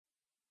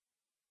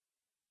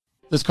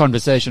This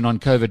conversation on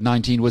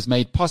COVID-19 was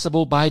made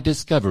possible by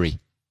Discovery.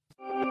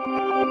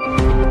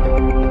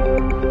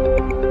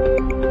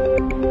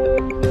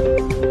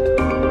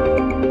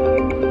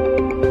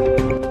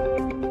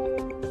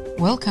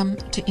 Welcome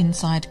to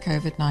Inside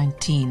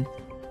COVID-19.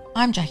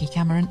 I'm Jackie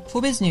Cameron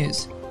for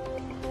BizNews.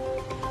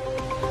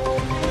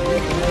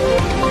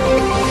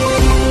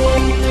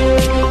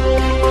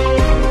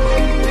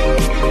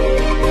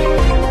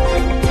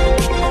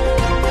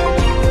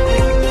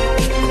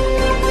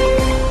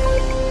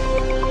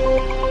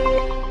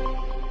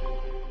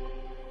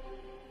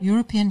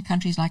 European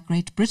countries like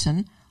Great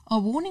Britain are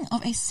warning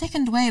of a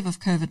second wave of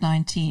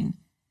COVID-19.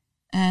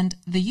 And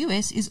the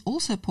US is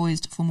also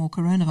poised for more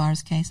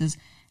coronavirus cases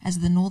as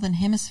the Northern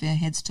Hemisphere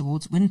heads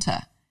towards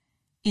winter.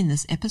 In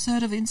this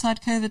episode of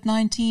Inside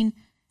COVID-19,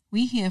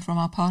 we hear from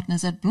our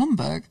partners at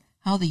Bloomberg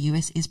how the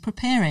US is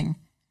preparing.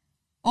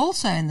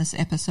 Also in this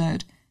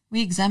episode,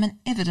 we examine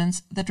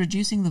evidence that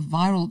reducing the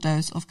viral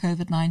dose of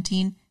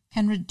COVID-19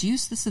 can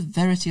reduce the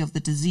severity of the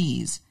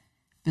disease.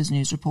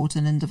 BizNews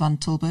reporter Linda van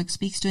Tilburg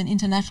speaks to an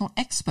international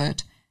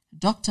expert,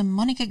 Dr.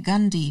 Monica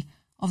Gandhi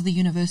of the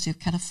University of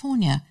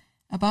California,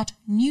 about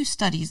new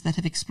studies that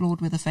have explored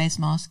whether face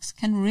masks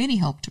can really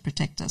help to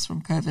protect us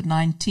from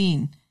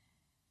COVID-19.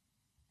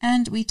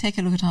 And we take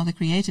a look at how the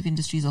creative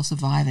industries are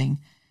surviving,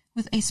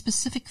 with a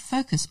specific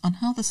focus on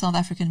how the South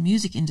African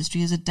music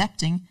industry is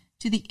adapting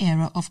to the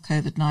era of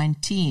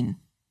COVID-19.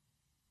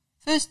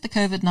 First, the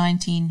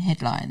COVID-19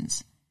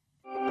 headlines.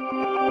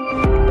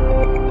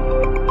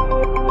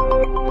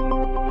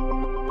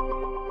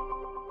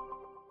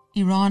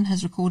 Iran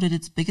has recorded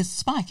its biggest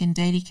spike in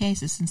daily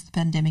cases since the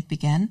pandemic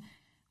began,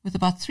 with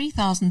about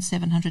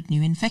 3,700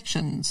 new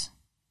infections.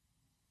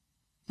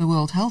 The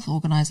World Health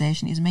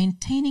Organization is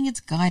maintaining its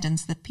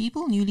guidance that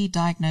people newly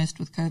diagnosed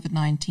with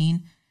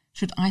COVID-19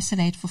 should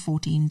isolate for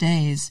 14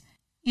 days.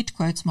 It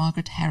quotes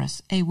Margaret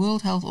Harris, a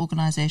World Health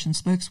Organization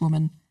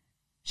spokeswoman.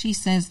 She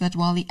says that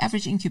while the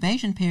average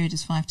incubation period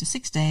is 5 to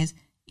 6 days,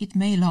 it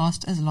may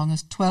last as long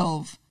as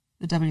 12.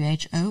 The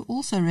WHO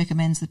also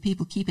recommends that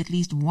people keep at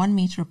least 1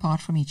 meter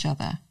apart from each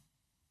other.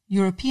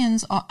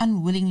 Europeans are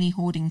unwillingly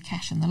hoarding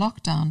cash in the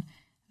lockdown.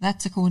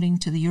 That's according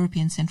to the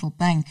European Central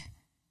Bank.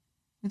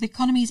 With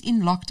economies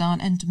in lockdown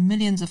and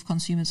millions of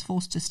consumers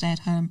forced to stay at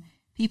home,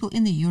 people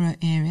in the euro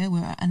area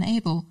were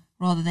unable,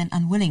 rather than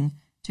unwilling,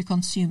 to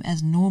consume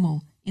as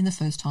normal in the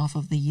first half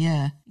of the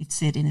year, it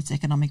said in its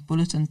economic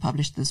bulletin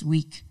published this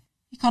week.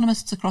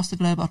 Economists across the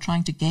globe are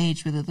trying to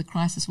gauge whether the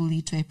crisis will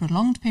lead to a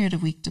prolonged period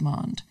of weak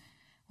demand.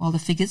 While the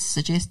figures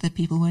suggest that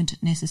people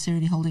weren't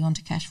necessarily holding on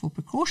to cash for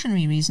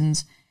precautionary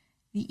reasons,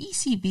 the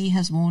ECB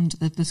has warned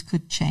that this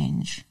could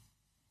change.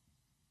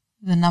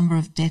 The number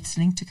of deaths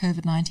linked to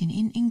COVID-19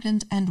 in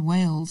England and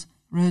Wales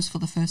rose for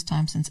the first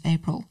time since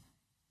April.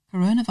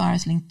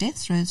 Coronavirus-linked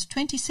deaths rose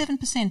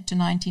 27% to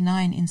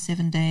 99 in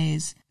 7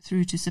 days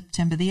through to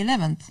September the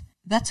 11th.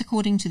 That's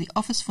according to the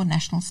Office for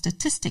National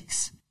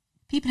Statistics.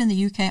 People in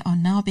the UK are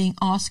now being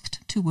asked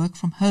to work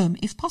from home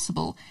if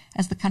possible,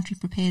 as the country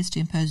prepares to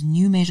impose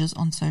new measures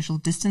on social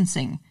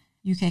distancing.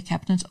 UK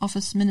Cabinet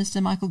Office Minister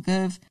Michael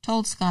Gove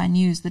told Sky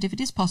News that if it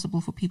is possible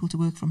for people to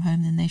work from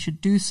home, then they should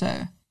do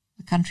so.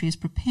 The country is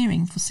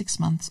preparing for 6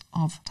 months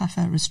of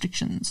tougher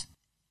restrictions.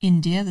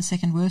 India, the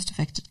second worst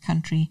affected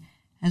country,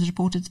 has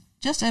reported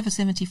just over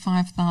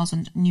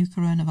 75,000 new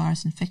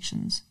coronavirus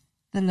infections,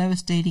 the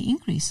lowest daily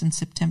increase since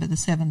September the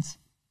 7th.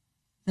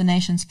 The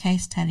nation's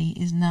case tally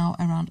is now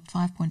around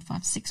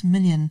 5.56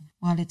 million,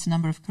 while its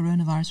number of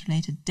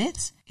coronavirus-related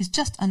deaths is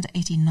just under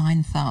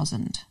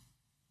 89,000.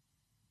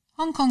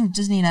 Hong Kong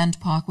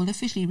Disneyland Park will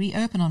officially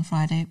reopen on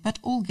Friday, but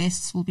all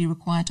guests will be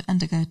required to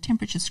undergo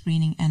temperature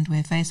screening and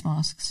wear face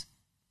masks.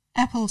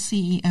 Apple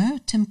CEO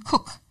Tim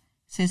Cook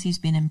says he's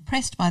been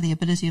impressed by the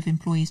ability of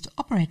employees to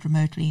operate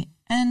remotely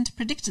and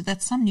predicted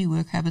that some new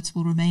work habits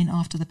will remain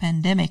after the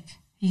pandemic.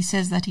 He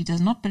says that he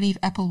does not believe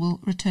Apple will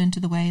return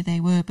to the way they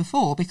were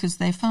before because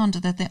they found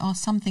that there are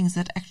some things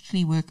that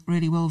actually work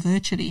really well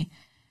virtually.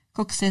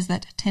 Cook says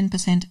that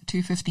 10%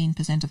 to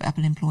 15% of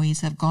Apple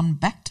employees have gone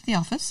back to the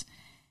office,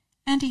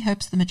 and he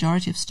hopes the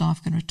majority of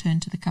staff can return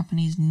to the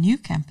company's new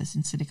campus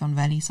in Silicon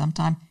Valley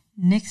sometime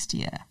next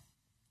year.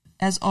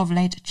 As of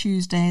late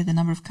Tuesday, the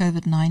number of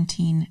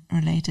COVID-19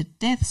 related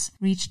deaths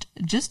reached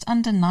just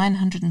under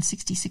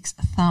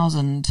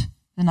 966,000.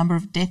 The number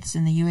of deaths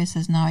in the US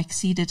has now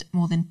exceeded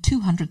more than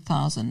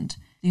 200,000.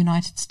 The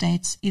United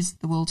States is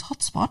the world's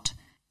hotspot,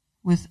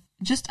 with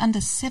just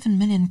under 7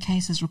 million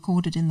cases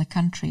recorded in the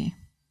country.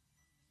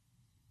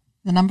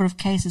 The number of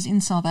cases in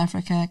South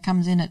Africa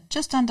comes in at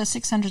just under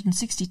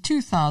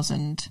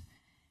 662,000,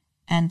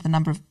 and the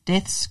number of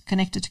deaths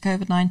connected to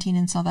COVID-19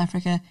 in South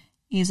Africa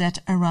is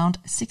at around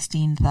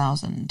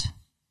 16,000.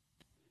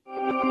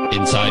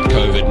 Inside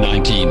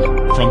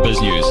COVID-19 from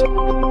BizNews.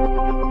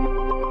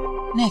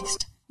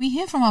 Next, we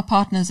hear from our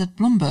partners at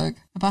Bloomberg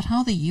about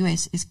how the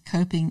US is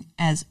coping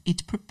as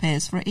it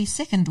prepares for a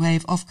second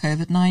wave of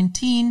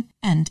COVID-19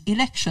 and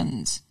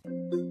elections.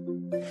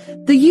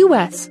 The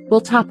U.S.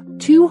 will top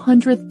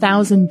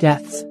 200,000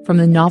 deaths from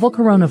the novel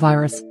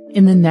coronavirus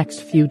in the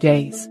next few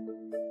days.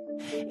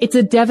 It's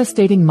a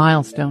devastating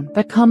milestone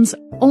that comes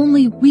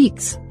only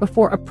weeks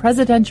before a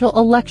presidential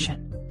election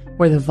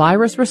where the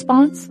virus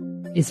response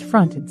is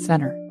front and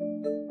center.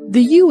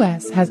 The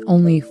U.S. has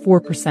only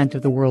 4%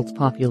 of the world's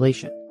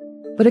population,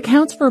 but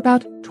accounts for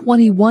about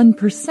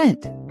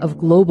 21% of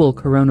global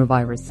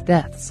coronavirus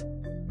deaths.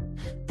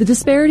 The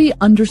disparity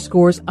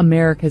underscores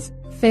America's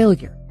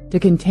failure to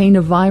contain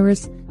a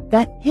virus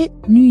that hit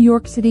New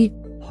York City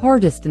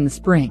hardest in the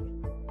spring,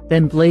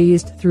 then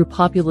blazed through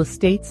populous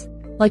states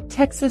like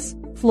Texas,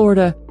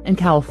 Florida, and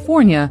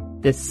California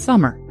this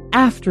summer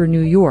after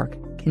New York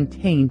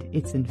contained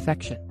its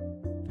infection.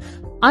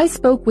 I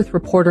spoke with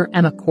reporter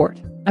Emma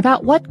Court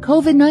about what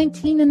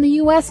COVID-19 in the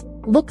U.S.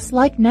 looks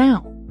like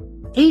now,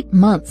 8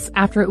 months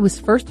after it was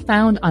first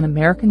found on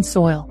American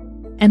soil,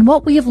 and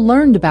what we have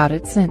learned about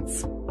it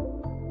since.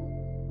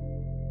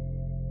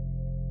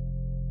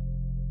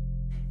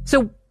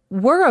 So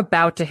we're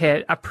about to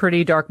hit a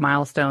pretty dark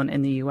milestone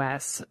in the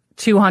U.S.,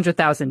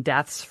 200,000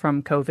 deaths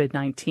from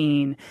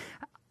COVID-19.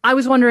 I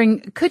was wondering,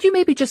 could you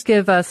maybe just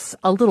give us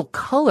a little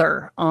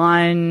color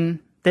on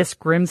this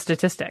grim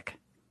statistic?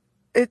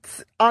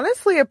 It's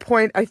honestly a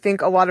point I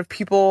think a lot of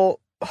people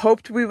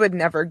hoped we would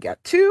never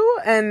get to.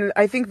 And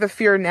I think the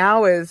fear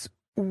now is,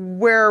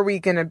 where are we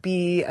going to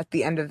be at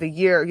the end of the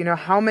year? You know,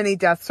 how many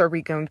deaths are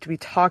we going to be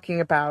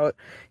talking about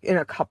in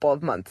a couple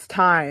of months'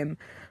 time?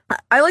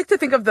 I like to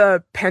think of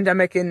the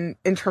pandemic in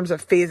terms of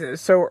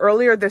phases. So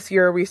earlier this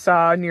year, we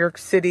saw New York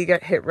City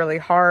get hit really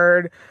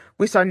hard.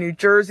 We saw New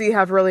Jersey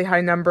have really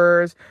high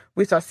numbers.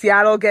 We saw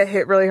Seattle get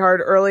hit really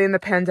hard early in the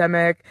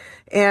pandemic.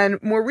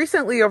 And more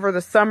recently, over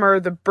the summer,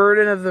 the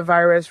burden of the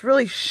virus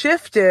really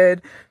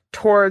shifted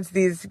towards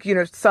these,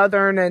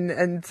 southern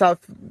and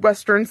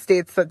southwestern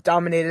states that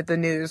dominated the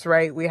news,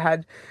 right? We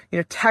had,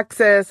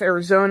 Texas,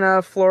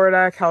 Arizona,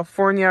 Florida,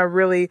 California,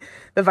 really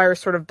the virus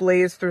sort of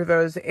blazed through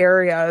those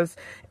areas.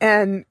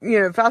 And,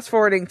 fast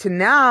forwarding to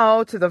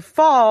now, to the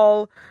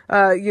fall,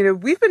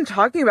 we've been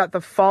talking about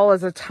the fall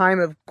as a time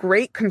of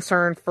great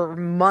concern for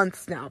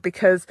months now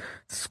because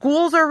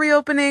schools are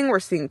reopening.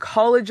 We're seeing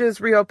colleges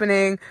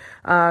reopening.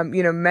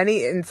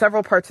 In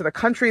several parts of the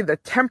country, the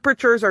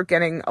temperatures are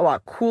getting a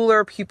lot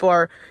cooler. People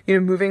are,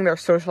 moving their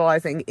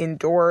socializing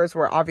indoors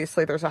where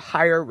obviously there's a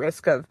higher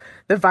risk of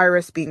the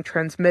virus being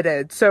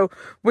transmitted. So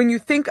when you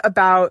think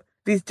about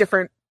these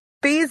different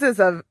phases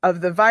of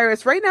the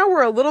virus, right now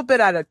we're a little bit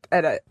at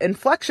an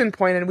inflection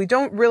point and we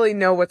don't really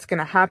know what's going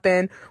to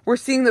happen. We're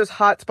seeing those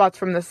hot spots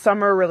from the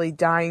summer really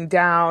dying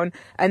down,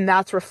 and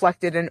that's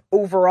reflected in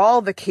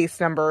overall the case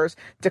numbers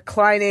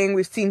declining.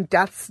 We've seen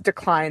deaths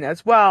decline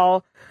as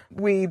well.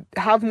 We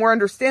have more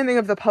understanding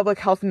of the public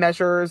health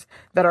measures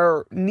that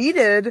are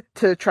needed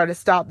to try to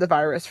stop the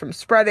virus from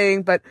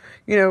spreading. But,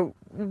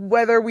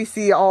 whether we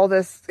see all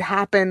this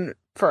happen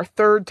for a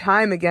third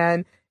time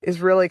again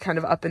is really kind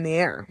of up in the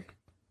air.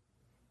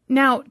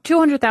 Now,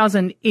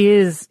 200,000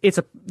 it's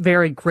a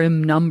very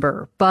grim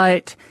number,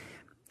 but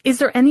is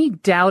there any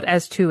doubt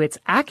as to its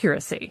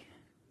accuracy?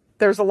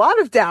 There's a lot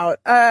of doubt.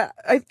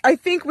 I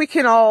think we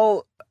can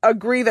all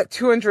agree that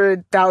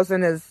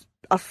 200,000 is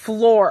a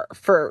floor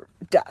for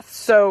deaths.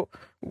 So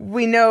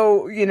we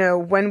know,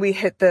 when we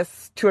hit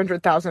this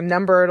 200,000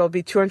 number, it'll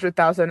be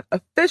 200,000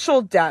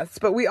 official deaths.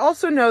 But we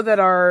also know that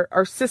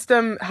our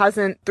system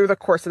hasn't, through the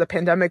course of the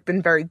pandemic,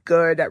 been very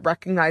good at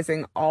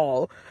recognizing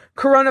all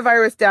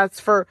coronavirus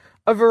deaths for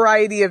a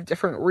variety of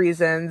different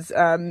reasons.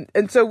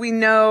 And so we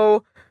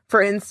know,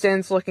 for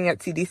instance, looking at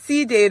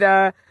CDC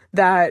data,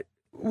 that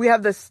we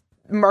have this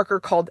marker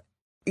called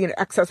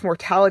excess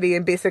mortality.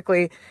 And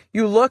basically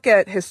you look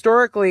at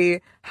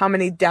historically how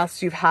many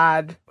deaths you've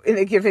had in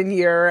a given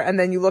year, and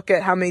then you look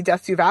at how many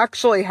deaths you've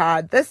actually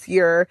had this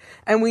year.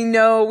 And we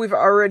know we've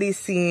already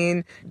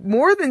seen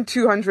more than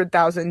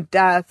 200,000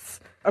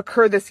 deaths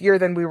occur this year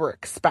than we were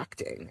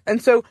expecting.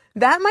 And so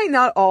that might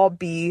not all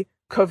be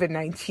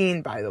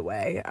COVID-19, by the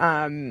way.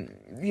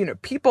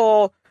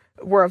 People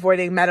were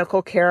avoiding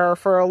medical care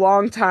for a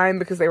long time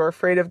because they were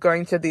afraid of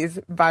going to these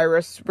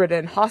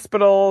virus-ridden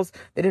hospitals.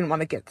 They didn't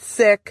want to get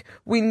sick.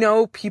 We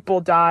know people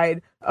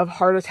died of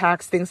heart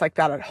attacks, things like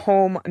that at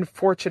home,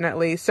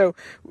 unfortunately. So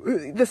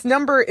this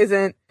number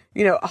isn't,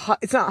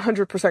 it's not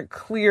 100%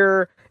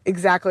 clear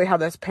exactly how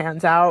this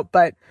pans out,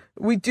 but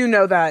we do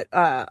know that,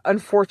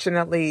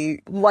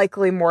 unfortunately,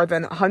 likely more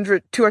than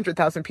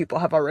 200,000 people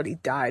have already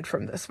died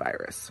from this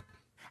virus.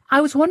 I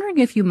was wondering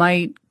if you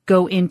might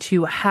go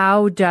into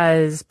how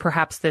does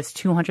perhaps this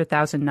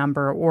 200,000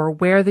 number, or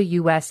where the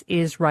U.S.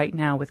 is right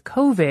now with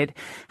COVID,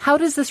 how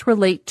does this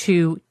relate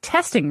to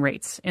testing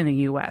rates in the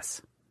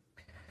U.S.?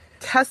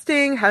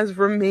 Testing has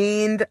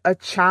remained a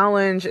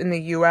challenge in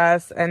the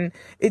U.S., and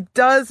it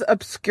does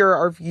obscure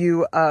our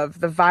view of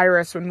the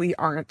virus when we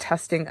aren't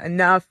testing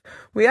enough.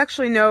 We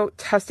actually know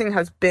testing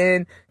has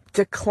been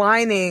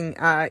declining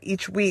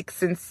each week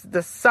since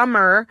the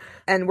summer,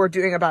 and we're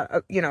doing about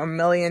a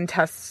million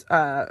tests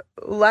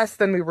less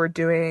than we were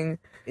doing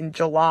in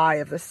July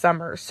of the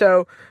summer.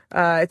 So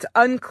it's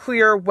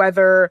unclear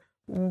whether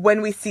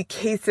when we see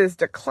cases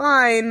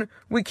decline,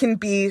 we can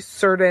be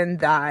certain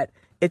that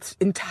it's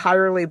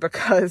entirely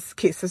because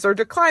cases are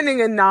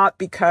declining and not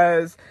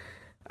because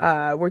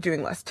we're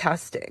doing less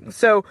testing.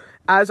 So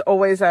as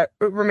always, that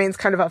remains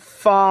kind of a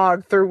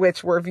fog through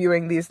which we're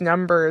viewing these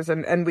numbers,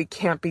 and we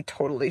can't be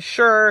totally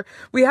sure.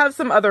 We have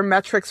some other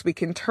metrics we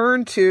can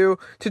turn to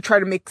try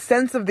to make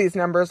sense of these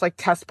numbers, like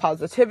test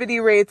positivity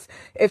rates.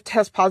 If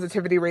test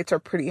positivity rates are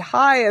pretty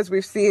high, as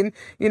we've seen,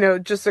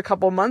 just a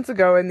couple months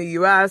ago in the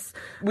US,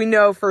 we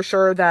know for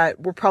sure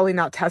that we're probably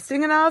not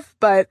testing enough,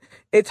 but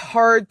it's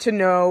hard to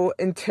know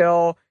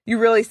until you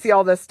really see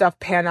all this stuff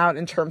pan out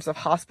in terms of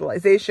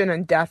hospitalization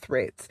and death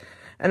rates.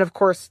 And of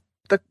course,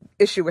 the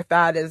issue with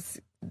that is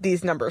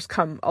these numbers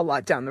come a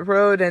lot down the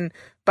road. And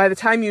by the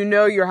time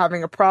you're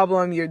having a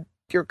problem,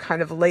 you're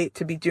kind of late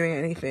to be doing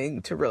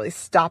anything to really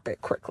stop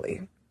it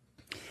quickly.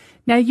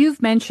 Now,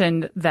 you've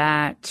mentioned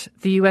that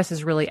the U.S.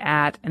 is really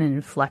at an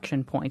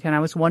inflection point, and I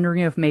was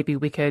wondering if maybe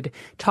we could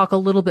talk a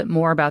little bit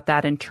more about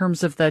that in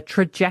terms of the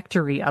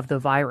trajectory of the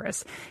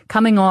virus.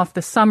 Coming off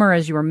the summer,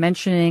 as you were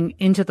mentioning,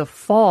 into the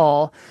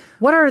fall,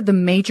 what are the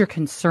major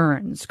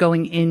concerns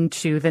going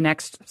into the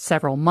next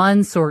several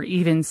months or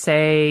even,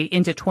 say,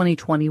 into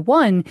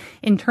 2021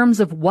 in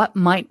terms of what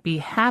might be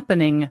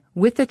happening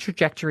with the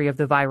trajectory of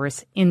the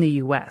virus in the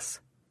U.S.?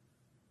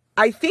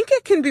 I think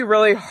it can be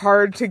really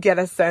hard to get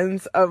a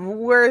sense of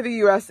where the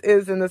U.S.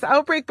 is in this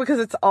outbreak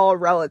because it's all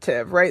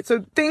relative, right?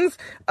 So things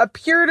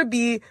appear to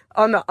be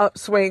on the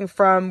upswing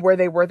from where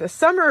they were this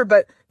summer,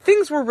 but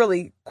things were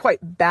really quite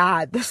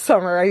bad this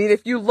summer. I mean,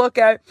 if you look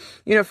at,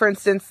 for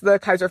instance, the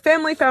Kaiser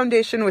Family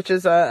Foundation, which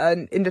is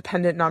an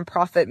independent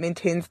nonprofit,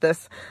 maintains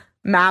this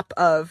map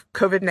of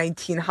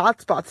COVID-19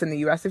 hotspots in the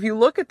U.S. If you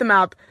look at the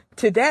map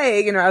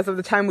today, as of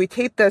the time we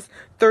tape this,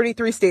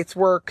 33 states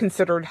were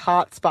considered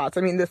hotspots.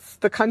 I mean,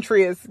 the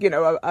country is,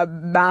 a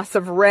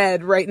massive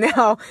red right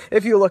now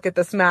if you look at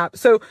this map.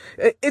 So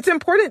it's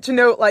important to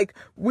note,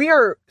 we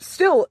are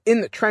still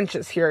in the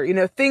trenches here.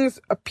 Things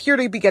appear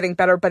to be getting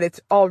better, but it's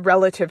all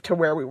relative to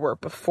where we were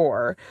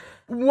before.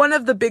 One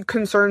of the big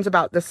concerns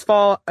about this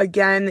fall,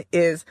 again,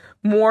 is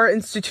more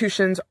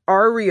institutions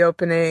are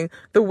reopening.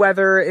 The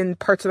weather in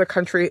parts of the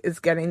country is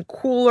getting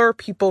cooler,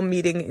 people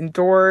meeting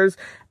indoors.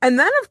 And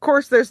then, of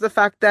course, there's the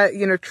fact that,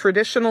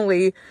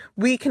 traditionally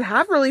we can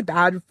have really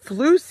bad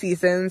flu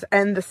seasons,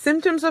 and the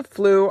symptoms of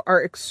flu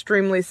are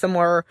extremely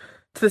similar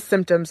to the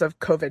symptoms of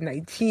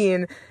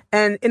COVID-19.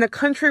 And in a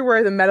country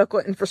where the medical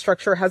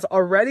infrastructure has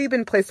already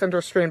been placed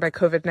under strain by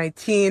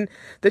COVID-19,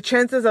 the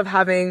chances of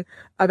having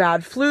a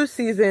bad flu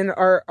season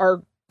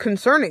are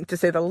concerning, to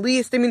say the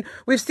least. I mean,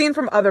 we've seen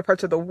from other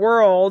parts of the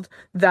world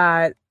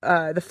that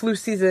the flu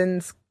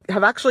seasons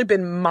have actually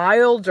been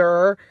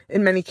milder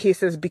in many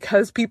cases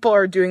because people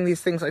are doing these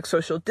things like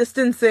social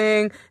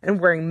distancing and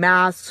wearing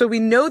masks. So we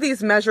know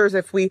these measures,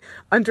 if we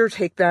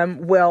undertake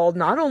them, will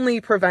not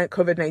only prevent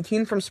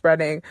COVID-19 from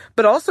spreading,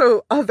 but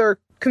also other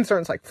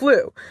concerns like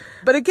flu.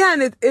 But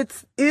again,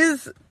 it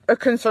is a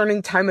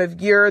concerning time of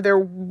year. There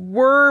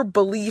were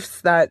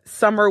beliefs that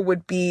summer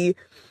would be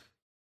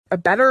a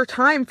better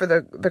time for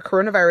the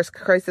coronavirus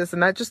crisis,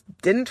 and that just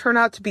didn't turn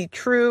out to be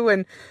true,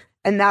 and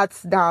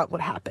that's not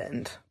what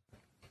happened.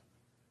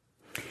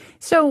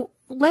 So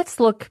let's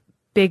look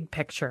big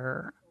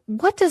picture.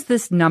 What does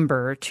this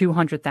number,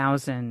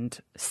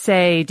 200,000,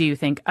 say, do you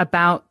think,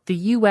 about the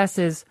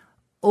U.S.'s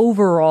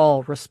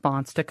overall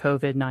response to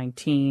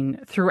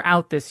COVID-19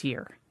 throughout this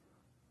year?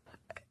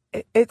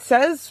 It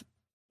says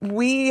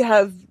we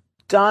have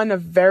done a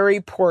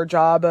very poor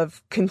job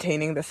of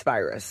containing this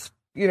virus.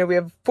 We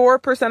have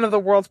 4% of the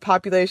world's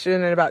population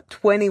and about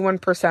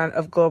 21%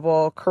 of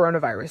global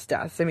coronavirus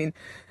deaths. I mean,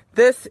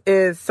 this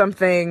is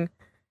something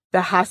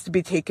that has to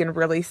be taken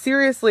really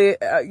seriously,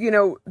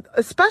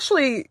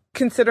 especially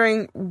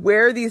considering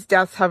where these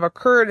deaths have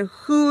occurred and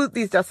who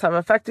these deaths have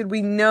affected.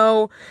 We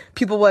know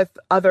people with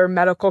other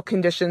medical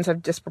conditions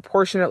have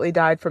disproportionately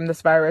died from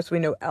this virus. We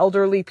know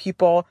elderly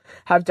people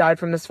have died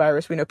from this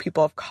virus. We know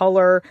people of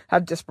color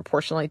have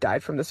disproportionately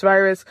died from this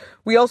virus.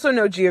 We also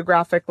know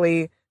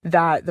geographically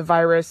that the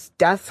virus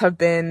deaths have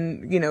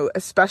been,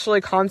 especially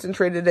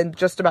concentrated in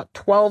just about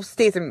 12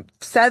 states, and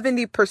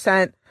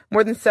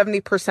more than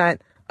 70%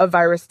 of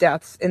virus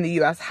deaths in the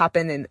U.S.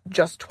 happen in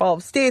just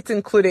 12 states,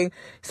 including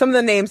some of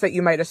the names that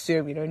you might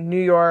assume,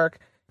 New York,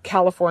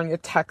 California,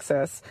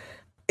 Texas.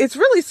 It's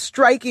really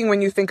striking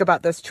when you think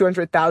about this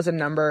 200,000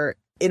 number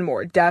in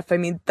more death. I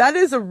mean,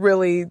 that's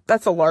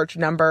a large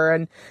number,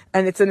 and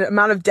it's an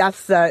amount of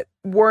deaths that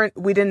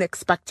we didn't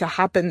expect to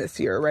happen this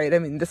year, right? I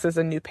mean, this is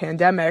a new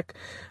pandemic.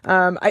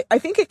 I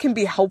think it can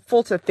be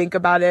helpful to think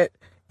about it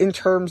in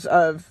terms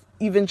of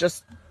even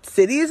just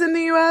cities in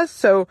the U.S.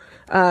 So,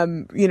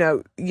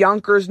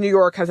 Yonkers, New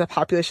York has a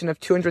population of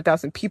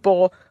 200,000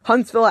 people.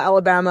 Huntsville,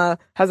 Alabama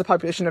has a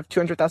population of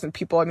 200,000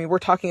 people. I mean, we're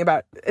talking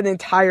about an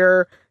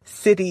entire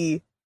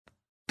city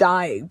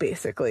dying,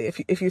 basically,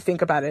 if you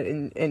think about it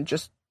in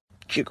just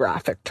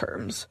geographic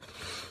terms.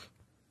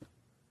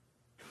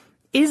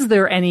 Is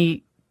there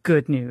any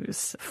good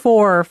news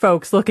for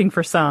folks looking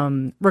for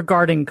some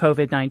regarding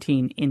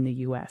COVID-19 in the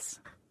U.S.?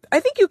 I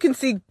think you can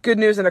see good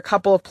news in a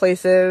couple of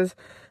places.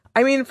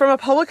 I mean, from a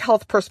public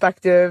health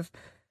perspective,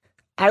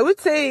 I would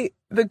say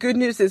the good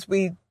news is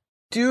we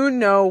do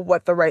know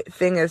what the right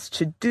thing is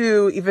to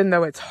do, even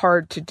though it's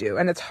hard to do,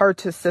 and it's hard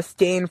to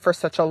sustain for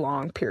such a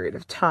long period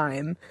of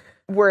time.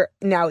 We're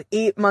now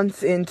 8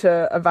 months into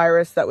a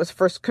virus that was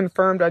first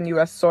confirmed on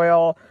U.S.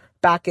 soil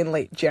back in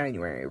late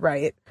January,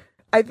 right?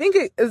 I think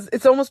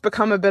it's almost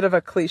become a bit of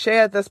a cliche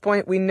at this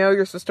point. We know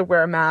you're supposed to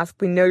wear a mask.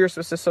 We know you're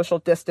supposed to social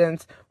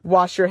distance,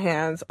 wash your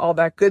hands, all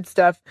that good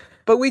stuff.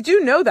 But we do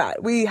know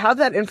that. We have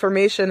that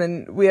information,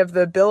 and we have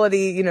the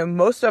ability,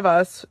 most of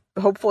us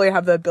hopefully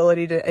have the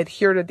ability to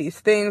adhere to these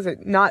things.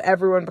 Not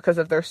everyone because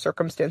of their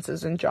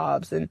circumstances and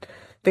jobs and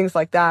things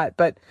like that.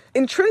 But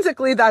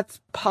intrinsically, that's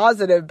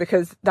positive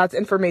because that's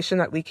information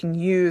that we can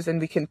use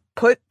and we can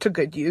put to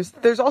good use.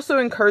 There's also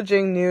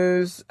encouraging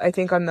news, I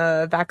think, on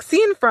the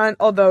vaccine front,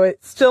 although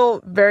it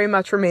still very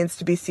much remains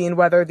to be seen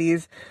whether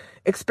these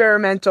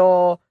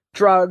experimental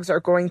drugs are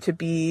going to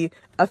be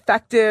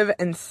effective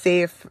and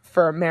safe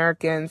for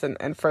Americans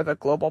and for the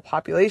global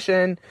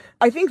population.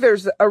 I think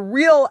there's a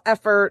real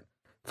effort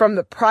from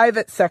the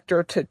private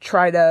sector to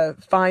try to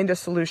find a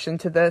solution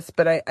to this,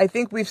 but I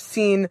think we've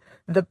seen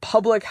the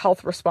public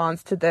health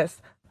response to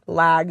this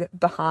lag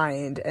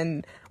behind.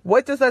 And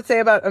what does that say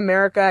about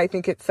America? I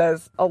think it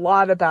says a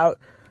lot about,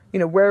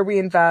 where we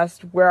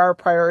invest, where our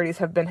priorities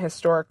have been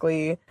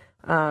historically,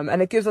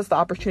 and it gives us the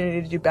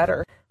opportunity to do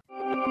better.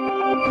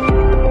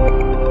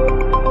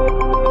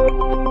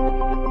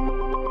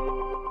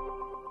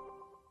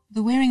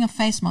 The wearing of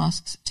face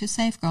masks to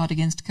safeguard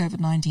against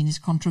COVID-19 is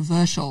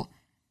controversial.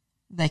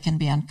 They can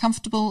be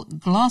uncomfortable,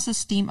 glasses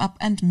steam up,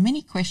 and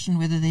many question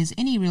whether there's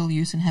any real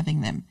use in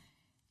having them.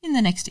 In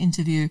the next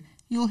interview,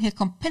 you'll hear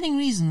compelling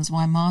reasons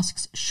why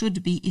masks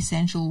should be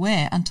essential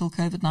wear until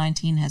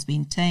COVID-19 has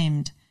been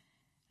tamed.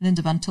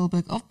 Linda van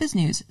Tilburg of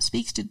BizNews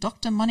speaks to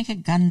Dr. Monica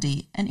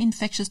Gandhi, an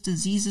infectious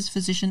diseases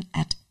physician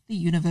at the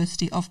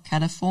University of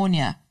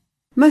California.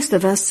 Most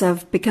of us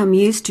have become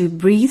used to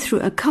breathe through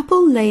a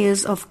couple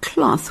layers of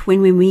cloth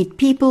when we meet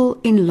people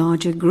in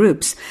larger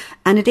groups,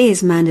 and it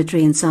is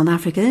mandatory in South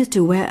Africa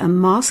to wear a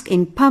mask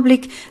in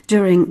public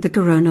during the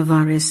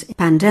coronavirus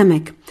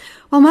pandemic.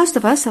 While most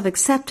of us have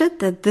accepted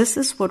that this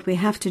is what we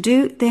have to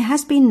do, there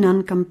has been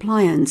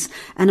non-compliance,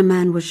 and a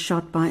man was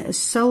shot by a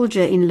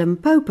soldier in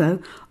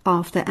Limpopo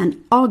after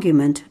an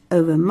argument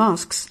over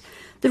masks.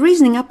 The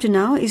reasoning up to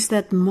now is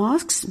that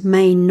masks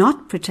may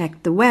not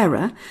protect the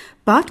wearer,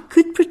 but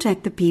could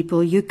protect the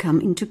people you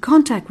come into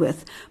contact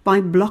with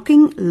by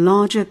blocking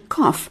larger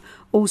cough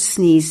or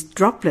sneeze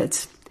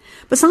droplets.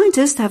 But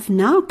scientists have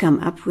now come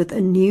up with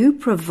a new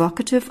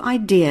provocative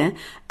idea,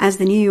 as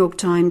the New York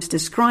Times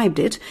described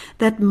it,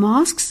 that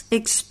masks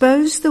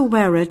expose the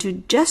wearer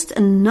to just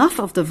enough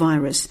of the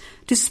virus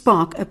to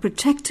spark a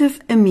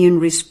protective immune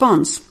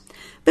response.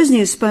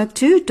 BizNews spoke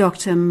to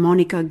Dr.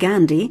 Monica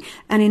Gandhi,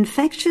 an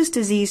infectious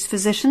disease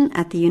physician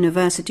at the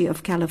University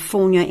of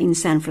California in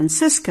San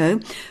Francisco,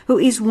 who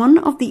is one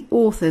of the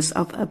authors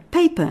of a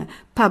paper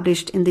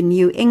published in the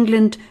New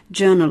England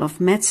Journal of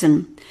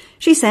Medicine.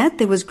 She said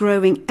there was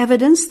growing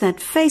evidence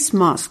that face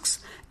masks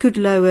could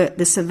lower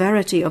the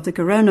severity of the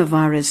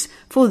coronavirus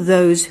for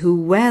those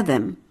who wear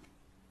them.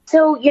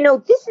 So,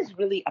 this is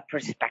really a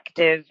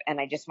perspective, and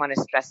I just want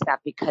to stress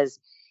that because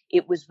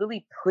it was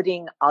really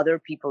putting other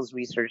people's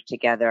research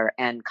together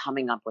and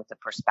coming up with a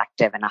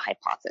perspective and a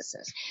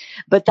hypothesis.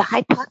 But the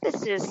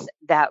hypothesis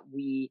that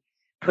we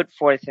put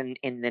forth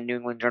in the New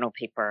England Journal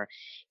paper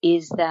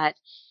is that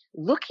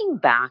looking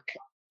back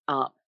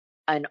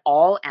on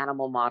all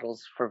animal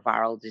models for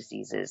viral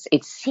diseases,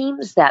 it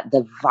seems that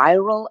the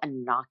viral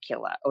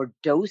inocula or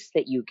dose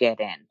that you get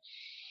in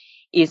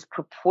is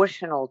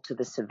proportional to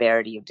the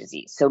severity of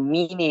disease. So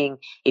meaning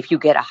if you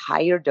get a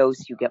higher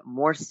dose, you get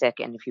more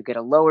sick, and if you get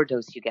a lower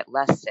dose, you get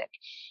less sick.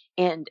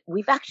 And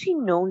we've actually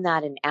known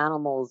that in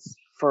animals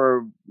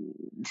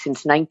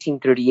since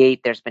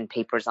 1938. There's been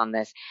papers on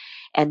this.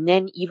 And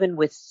then even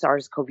with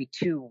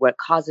SARS-CoV-2, what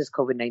causes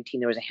COVID-19,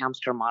 there was a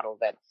hamster model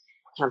that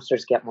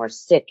hamsters get more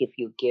sick if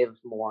you give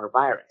more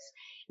virus.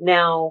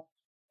 Now,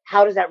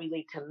 how does that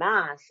relate to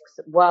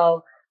masks?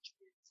 Well,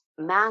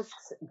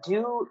 masks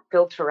do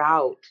filter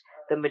out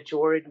the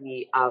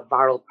majority of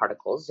viral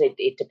particles.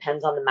 It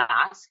depends on the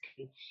mask.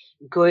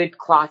 Good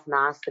cloth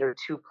masks that are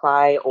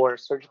 2-ply or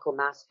surgical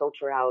masks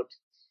filter out,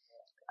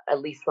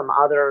 at least from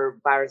other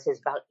viruses,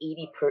 about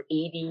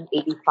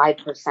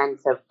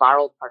 85% of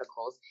viral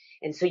particles.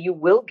 And so you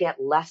will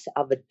get less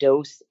of a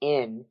dose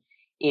in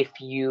if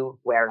you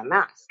wear a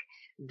mask.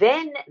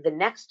 Then the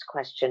next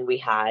question we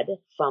had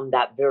from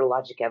that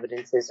virologic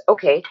evidence is,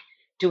 okay,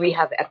 do we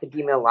have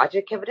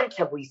epidemiologic evidence?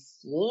 Have we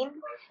seen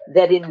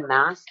that in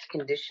masked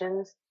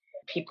conditions,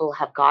 people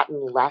have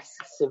gotten less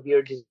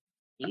severe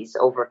disease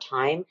over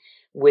time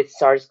with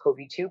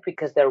SARS-CoV-2?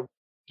 Because there was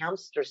a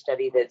hamster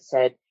study that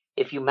said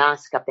if you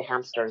mask up the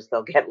hamsters,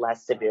 they'll get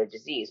less severe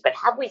disease. But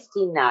have we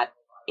seen that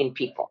in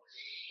people?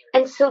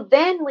 And so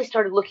then we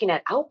started looking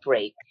at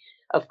outbreak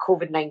of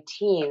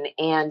COVID-19.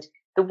 And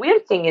the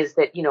weird thing is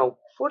that,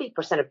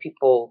 40% of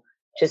people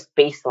just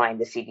baseline,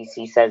 the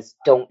CDC says,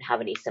 don't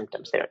have any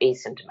symptoms. They're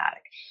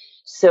asymptomatic.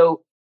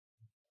 So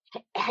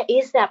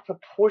is that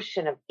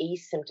proportion of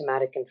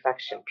asymptomatic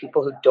infection,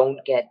 people who don't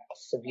get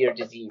severe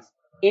disease,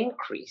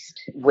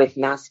 increased with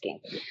masking?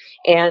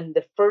 And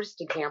the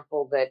first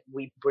example that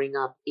we bring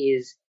up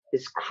is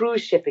this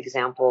cruise ship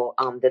example,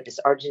 that this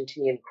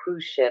Argentinian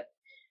cruise ship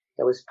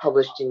that was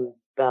published in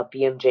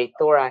BMJ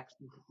Thorax,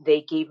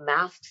 they gave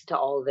masks to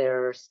all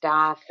their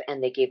staff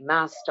and they gave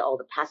masks to all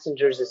the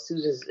passengers as soon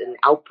as an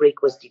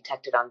outbreak was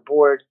detected on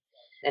board.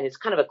 And it's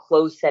kind of a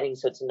closed setting,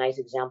 so it's a nice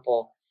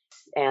example.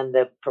 And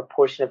the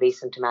proportion of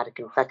asymptomatic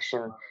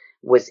infection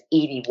was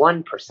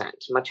 81%,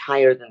 much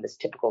higher than this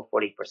typical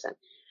 40%.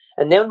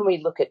 And then when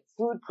we look at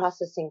food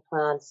processing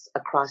plants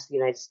across the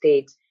United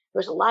States,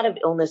 there's a lot of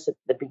illness at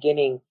the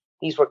beginning.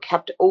 These were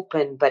kept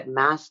open, but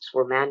masks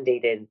were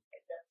mandated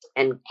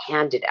and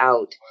handed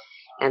out.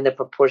 And the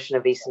proportion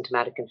of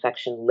asymptomatic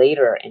infection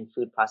later in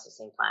food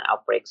processing plant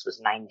outbreaks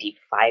was 95%.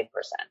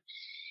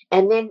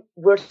 And then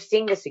we're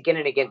seeing this again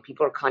and again.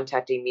 People are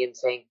contacting me and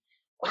saying,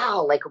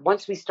 wow, like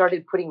once we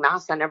started putting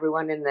masks on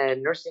everyone in the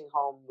nursing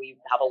home, we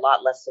have a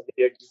lot less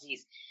severe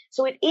disease.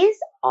 So it is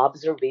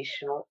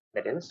observational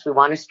evidence. We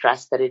want to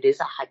stress that it is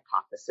a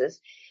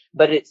hypothesis,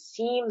 but it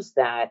seems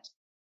that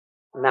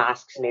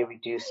masks may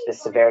reduce the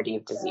severity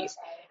of disease.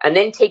 And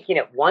then taking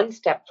it one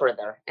step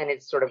further, and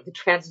it's sort of the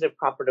transitive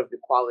property of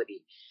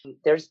equality.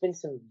 There's been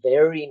some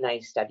very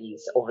nice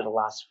studies over the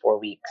last 4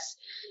 weeks,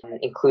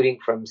 including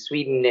from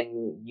Sweden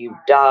and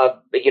UW,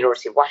 the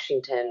University of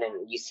Washington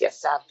and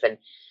UCSF and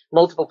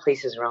multiple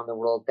places around the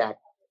world, that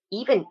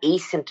even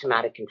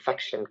asymptomatic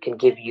infection can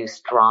give you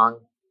strong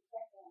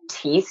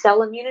T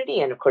cell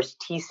immunity. And of course,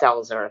 T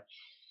cells are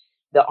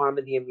the arm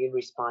of the immune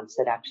response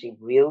that actually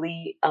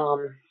really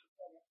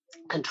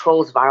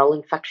controls viral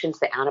infections.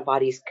 The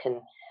antibodies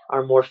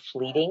are more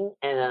fleeting,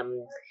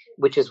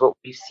 which is what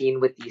we've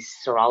seen with these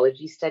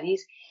serology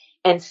studies.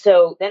 And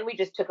so then we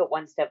just took it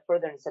one step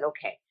further and said,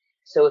 okay,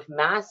 so if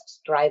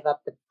masks drive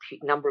up the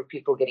number of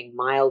people getting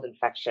mild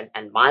infection,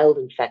 and mild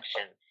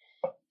infection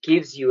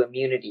gives you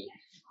immunity,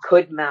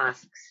 could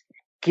masks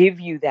give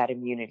you that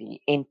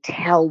immunity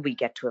until we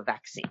get to a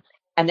vaccine?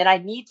 And then I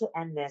need to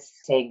end this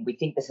saying we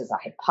think this is a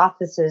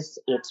hypothesis.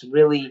 It's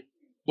really,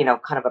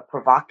 kind of a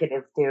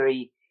provocative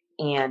theory,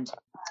 and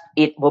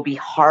it will be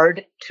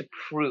hard to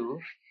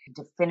prove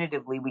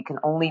definitively. We can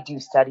only do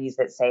studies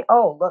that say,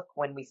 oh, look,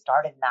 when we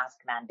started mask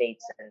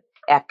mandates in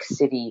X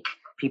city,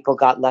 people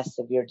got less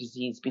severe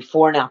disease,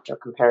 before and after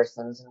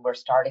comparisons, and we're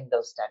starting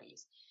those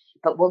studies.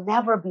 But we'll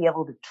never be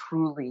able to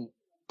truly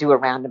do a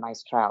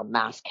randomized trial,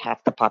 mask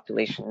half the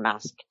population,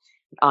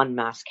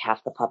 unmask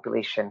half the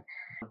population,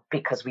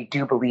 because we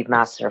do believe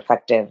masks are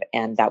effective,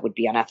 and that would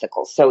be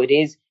unethical. So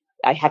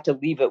I have to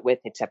leave it with,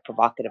 it's a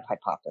provocative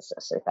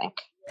hypothesis, I think.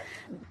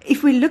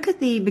 If we look at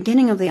the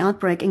beginning of the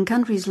outbreak in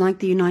countries like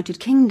the United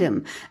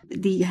Kingdom,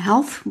 the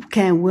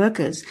healthcare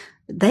workers,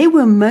 they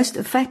were most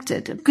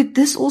affected. Could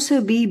this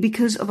also be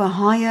because of a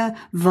higher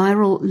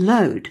viral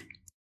load?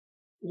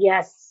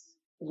 Yes.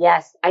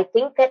 I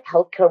think that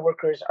healthcare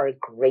workers are a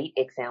great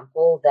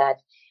example, that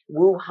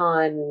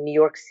Wuhan, New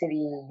York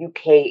City,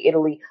 UK,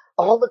 Italy,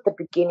 all at the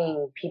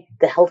beginning,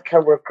 the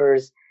healthcare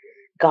workers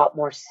got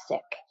more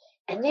sick.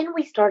 And then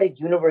we started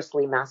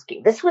universally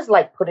masking. This was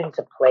like put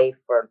into play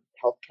for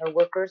healthcare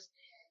workers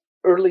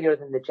earlier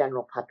than the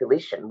general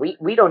population.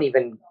 We don't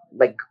even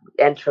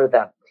enter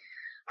the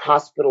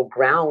hospital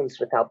grounds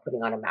without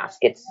putting on a mask.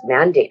 It's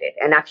mandated.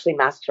 And actually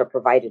masks are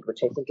provided, which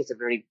I think is a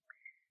very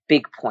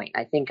big point.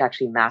 I think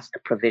actually mask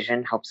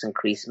provision helps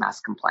increase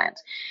mask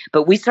compliance.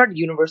 But we started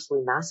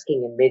universally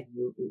masking in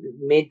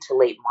mid to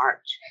late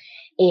March.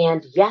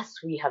 And yes,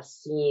 we have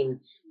seen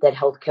that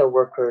healthcare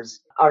workers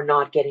are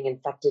not getting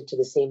infected to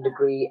the same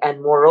degree.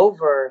 And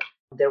moreover,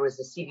 there was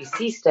a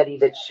CDC study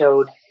that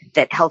showed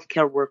that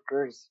healthcare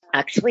workers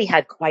actually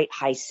had quite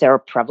high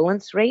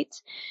seroprevalence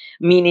rates,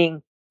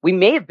 meaning we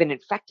may have been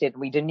infected,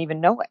 we didn't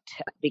even know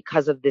it,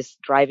 because of this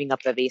driving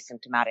up of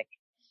asymptomatic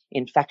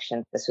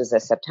infection. This was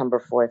a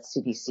September 4th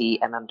CDC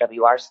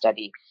MMWR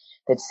study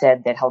that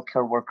said that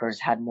healthcare workers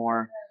had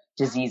more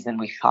disease than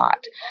we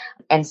thought.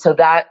 And so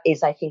that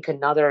is, I think,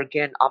 another,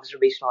 again,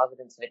 observational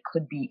evidence that it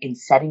could be in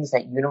settings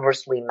that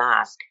universally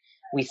mask,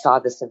 we saw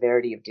the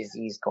severity of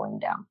disease going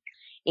down.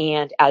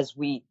 And as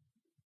we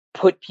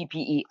put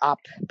PPE up,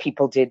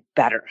 people did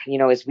better,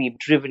 as we've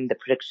driven the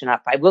prediction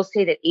up. I will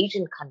say that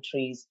Asian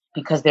countries,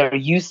 because they're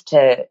used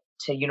to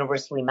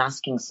universally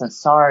masking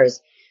since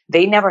SARS,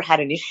 they never had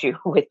an issue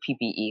with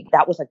PPE.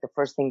 That was like the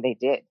first thing they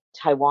did.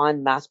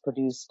 Taiwan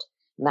mass-produced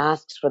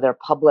masks for their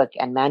public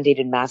and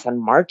mandated masks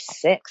on March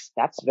 6th.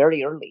 That's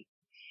very early.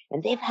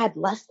 And they've had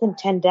less than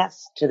 10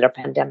 deaths to their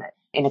pandemic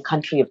in a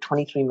country of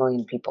 23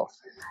 million people.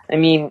 I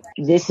mean,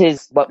 this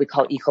is what we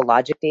call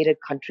ecologic data,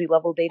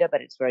 country-level data,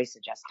 but it's very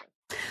suggestive.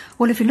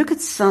 Well, if you look at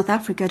South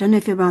Africa, I don't know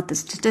if you're about the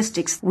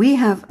statistics, we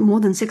have more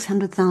than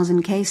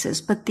 600,000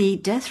 cases, but the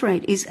death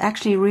rate is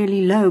actually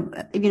really low.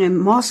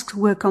 Masks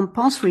were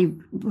compulsory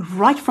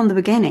right from the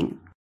beginning.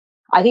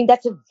 I think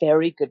that's a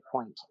very good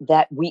point,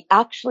 that we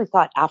actually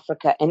thought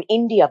Africa and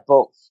India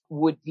both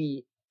would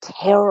be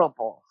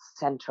terrible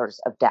centers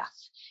of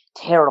death.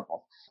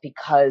 terrible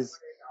because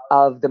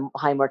of the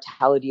high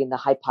mortality and the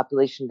high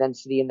population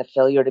density and the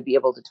failure to be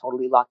able to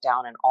totally lock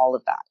down and all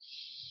of that.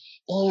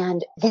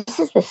 And this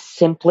is the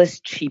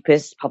simplest,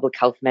 cheapest public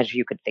health measure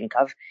you could think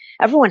of.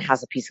 Everyone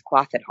has a piece of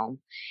cloth at home.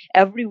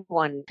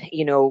 Everyone,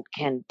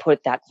 can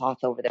put that cloth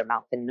over their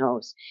mouth and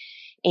nose.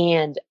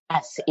 And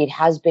yes, it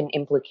has been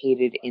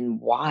implicated in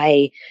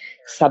why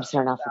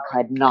Sub-Saharan Africa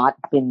had not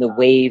been the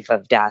wave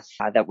of death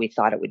that we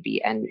thought it would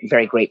be, and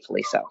very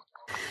gratefully so.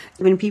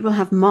 When people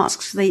have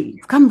masks, they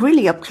come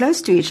really up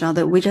close to each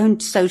other. We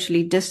don't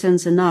socially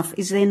distance enough.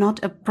 Is there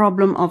not a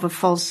problem of a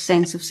false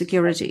sense of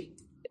security?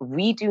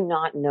 We do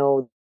not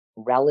know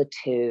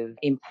relative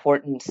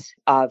importance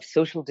of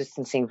social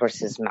distancing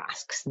versus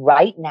masks.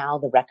 Right now,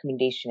 the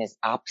recommendation is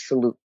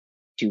absolute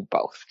do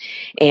both.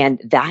 And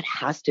that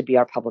has to be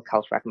our public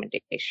health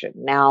recommendation.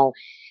 Now,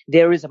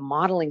 there is a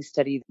modeling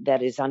study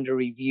that is under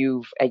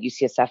review at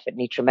UCSF at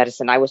Nature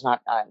Medicine. I was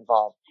not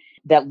involved.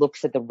 That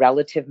looks at the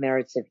relative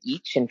merits of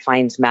each and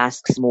finds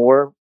masks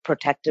more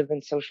protective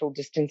than social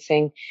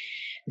distancing.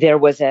 There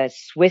was a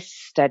Swiss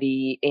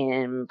study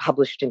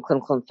published in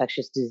Clinical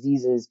Infectious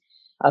Diseases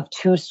of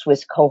 2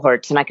 Swiss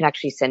cohorts, and I can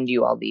actually send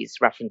you all these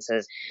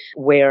references,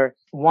 where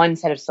one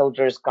set of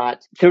soldiers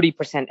got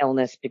 30%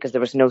 illness because there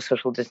was no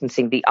social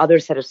distancing. The other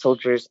set of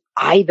soldiers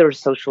either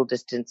social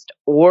distanced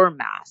or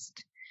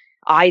masked,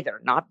 either,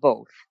 not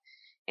both.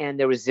 And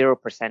there was 0%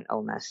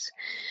 illness.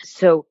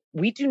 So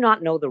we do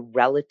not know the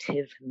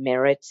relative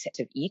merits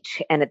of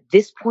each. And at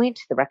this point,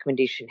 the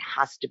recommendation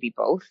has to be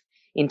both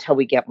until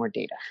we get more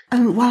data.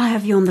 While I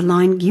have you on the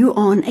line, you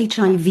are an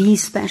HIV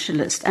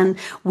specialist. And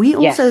we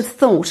also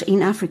thought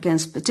in Africa,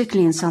 and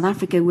particularly in South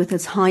Africa, with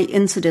its high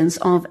incidence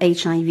of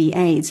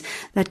HIV/AIDS,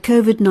 that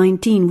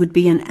COVID-19 would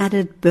be an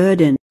added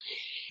burden.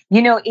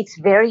 It's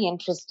very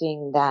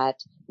interesting that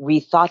we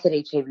thought that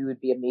HIV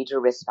would be a major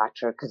risk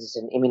factor because it's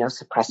an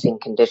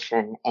immunosuppressing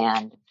condition,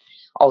 and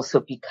also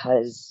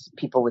because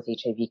people with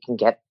HIV can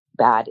get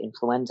bad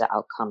influenza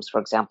outcomes,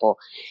 for example.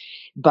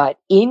 But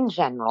in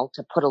general,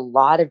 to put a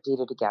lot of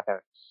data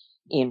together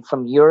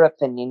from Europe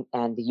and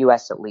the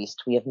US at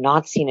least, we have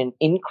not seen an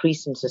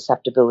increase in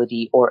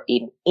susceptibility or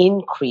an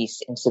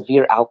increase in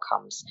severe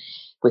outcomes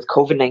with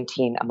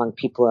COVID-19 among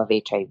people who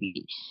have HIV.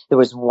 There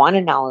was one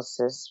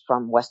analysis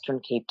from Western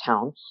Cape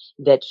Town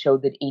that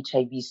showed that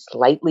HIV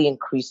slightly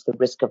increased the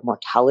risk of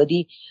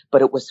mortality,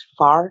 but it was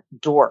far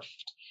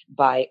dwarfed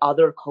by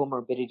other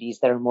comorbidities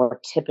that are more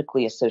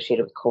typically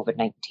associated with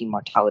COVID-19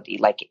 mortality,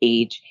 like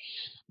age,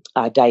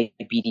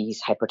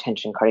 diabetes,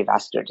 hypertension,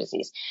 cardiovascular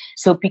disease.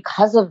 So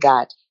because of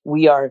that,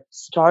 we are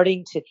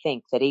starting to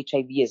think that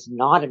HIV is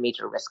not a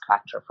major risk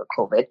factor for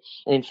COVID.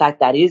 And in fact,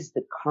 that is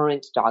the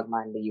current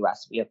dogma in the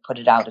US. We have put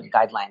it out in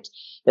guidelines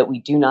that we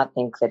do not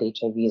think that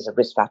HIV is a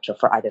risk factor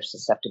for either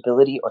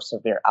susceptibility or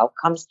severe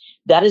outcomes.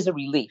 That is a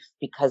relief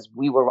because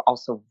we were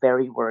also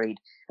very worried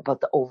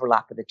about the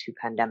overlap of the two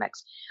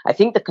pandemics. I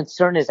think the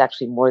concern is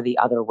actually more the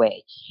other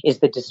way. Is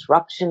the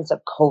disruptions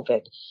of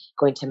COVID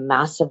going to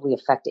massively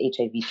affect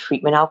HIV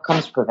treatment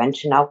outcomes,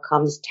 prevention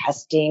outcomes,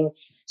 testing,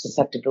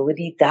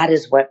 susceptibility? That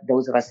is what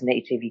those of us in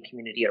the HIV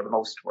community are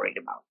most worried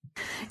about.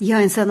 Yeah,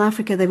 in South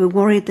Africa, they were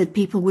worried that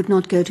people would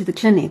not go to the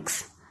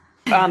clinics.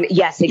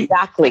 Yes,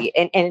 exactly.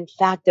 And in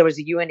fact, there was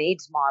a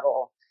UNAIDS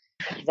model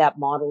that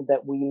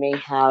we may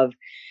have,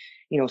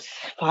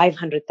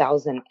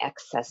 500,000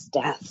 excess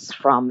deaths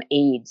from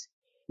AIDS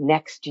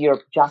next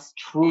year, just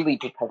truly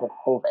because of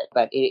COVID.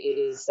 But it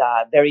is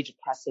a very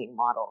depressing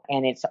model.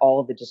 And it's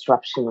all the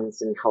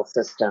disruptions in health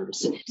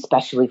systems,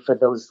 especially for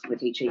those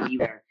with HIV,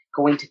 where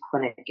going to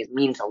clinic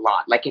means a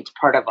lot. Like it's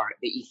part of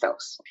the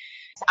ethos.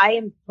 I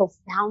am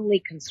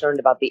profoundly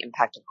concerned about the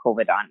impact of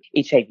COVID on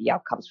HIV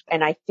outcomes.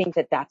 And I think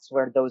that that's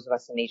where those of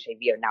us in HIV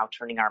are now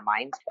turning our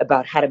minds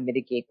about how to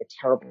mitigate the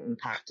terrible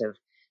impact of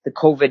the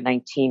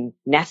COVID-19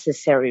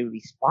 necessary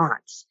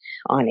response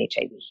on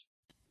HIV.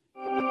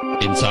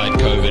 Inside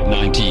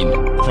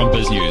COVID-19 from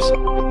BizNews.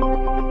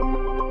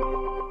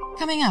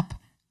 Coming up,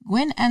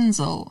 Gwen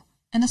Ansell,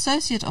 an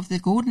associate of the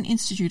Gordon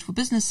Institute for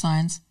Business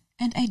Science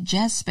and a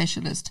jazz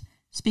specialist,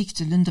 speaks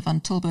to Linda van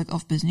Tilburg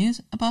of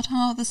BizNews about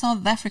how the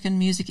South African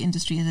music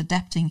industry is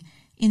adapting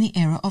in the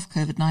era of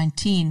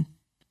COVID-19.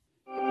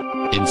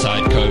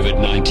 Inside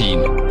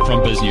COVID-19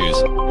 from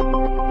BizNews.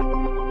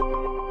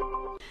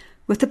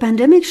 With the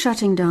pandemic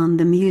shutting down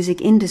the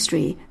music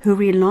industry, who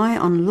rely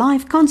on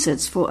live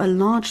concerts for a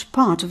large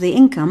part of their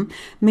income,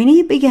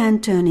 many began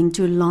turning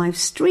to live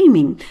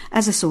streaming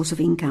as a source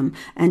of income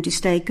and to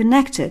stay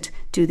connected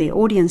to their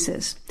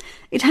audiences.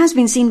 It has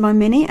been seen by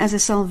many as a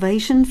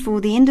salvation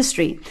for the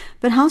industry,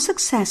 but how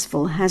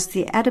successful has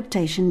the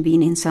adaptation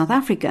been in South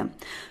Africa?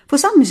 For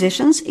some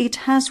musicians, it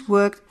has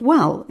worked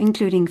well,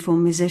 including for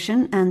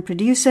musician and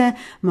producer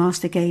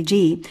Master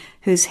KG,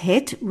 whose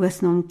hit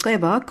with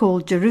Nomcebo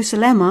called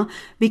Jerusalema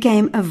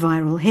became a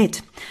viral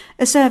hit.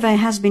 A survey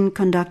has been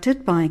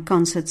conducted by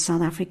Concert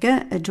South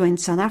Africa, a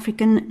joint South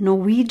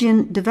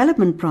African-Norwegian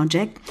development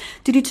project,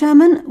 to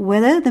determine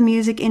whether the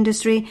music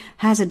industry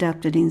has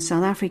adapted in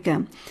South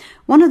Africa.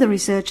 One of the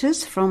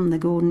researchers from the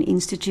Gordon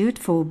Institute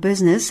for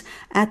Business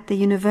at the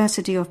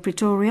University of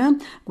Pretoria,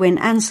 Gwen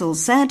Ansell,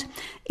 said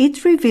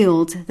it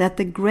revealed that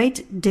the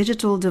great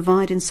digital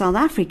divide in South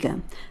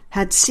Africa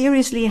had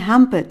seriously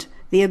hampered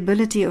the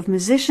ability of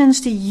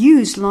musicians to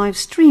use live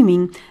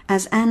streaming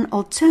as an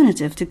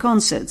alternative to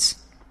concerts.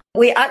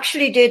 We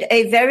actually did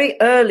a very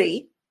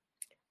early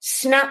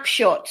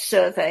snapshot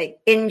survey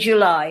in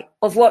July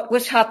of what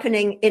was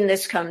happening in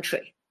this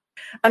country.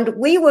 And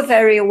we were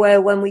very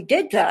aware when we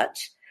did that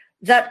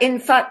in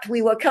fact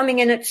we were coming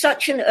in at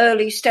such an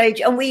early stage,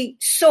 and we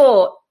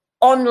saw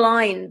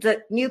online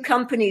that new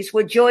companies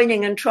were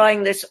joining and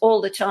trying this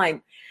all the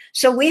time.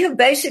 So we have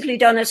basically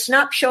done a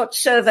snapshot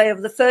survey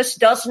of the first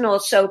dozen or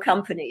so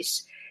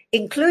companies,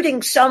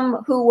 including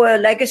some who were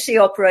legacy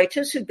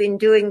operators who'd been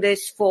doing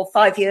this for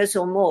 5 years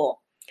or more,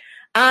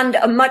 and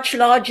a much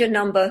larger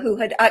number who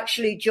had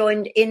actually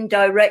joined in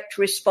direct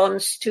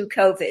response to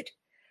COVID.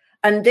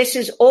 And this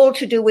is all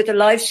to do with the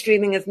live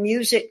streaming of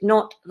music,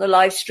 not the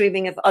live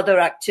streaming of other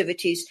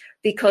activities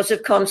because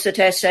of Concert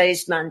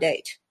SA's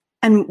mandate.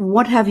 And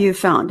what have you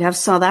found? Have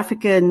South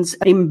Africans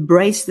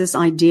embraced this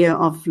idea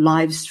of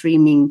live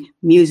streaming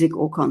music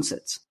or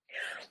concerts?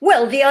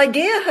 Well, the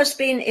idea has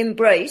been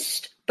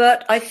embraced,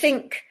 but I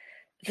think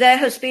there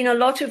has been a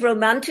lot of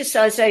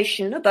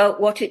romanticization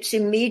about what its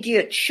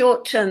immediate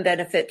short-term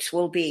benefits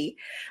will be.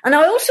 And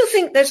I also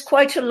think there's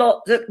quite a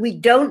lot that we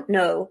don't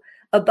know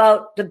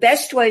about the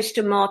best ways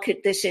to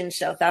market this in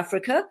South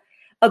Africa,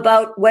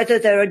 about whether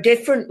there are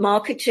different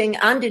marketing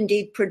and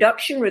indeed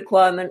production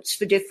requirements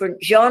for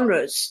different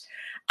genres.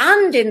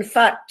 And in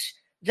fact,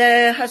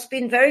 there has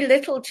been very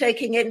little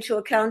taking into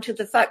account of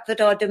the fact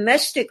that our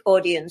domestic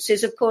audience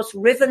is, of course,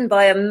 riven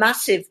by a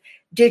massive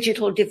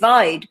digital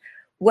divide,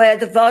 where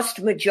the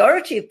vast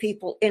majority of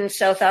people in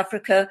South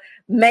Africa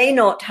may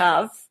not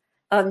have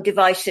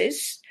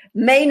devices,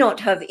 may not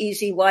have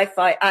easy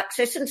Wi-Fi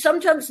access, and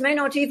sometimes may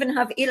not even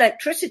have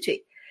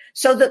electricity,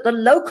 so that the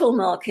local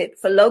market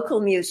for local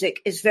music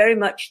is very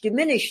much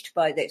diminished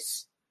by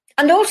this.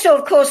 And also,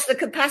 of course, the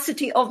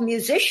capacity of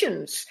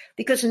musicians,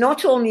 because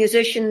not all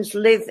musicians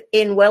live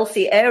in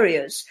wealthy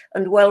areas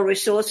and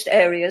well-resourced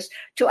areas,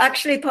 to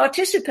actually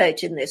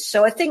participate in this.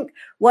 So I think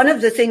one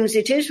of the things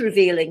it is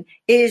revealing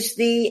is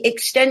the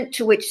extent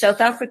to which South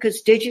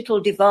Africa's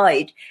digital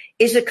divide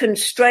is a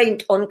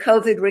constraint on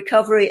COVID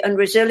recovery and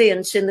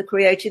resilience in the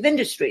creative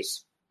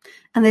industries.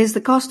 And there's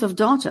the cost of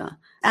data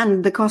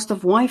and the cost of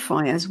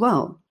Wi-Fi as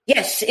well.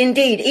 Yes,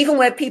 indeed. Even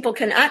where people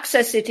can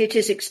access it, it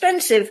is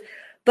expensive.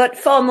 But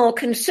far more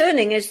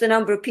concerning is the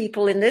number of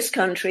people in this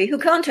country who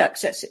can't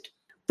access it.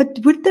 But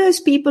would those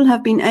people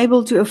have been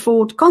able to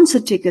afford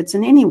concert tickets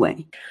in any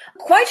way?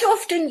 Quite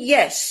often,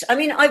 yes. I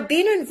mean, I've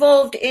been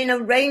involved in a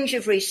range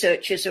of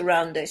researches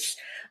around this.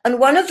 And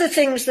one of the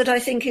things that I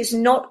think is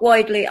not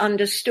widely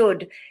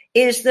understood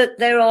is that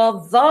there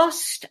are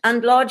vast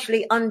and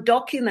largely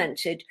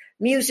undocumented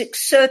music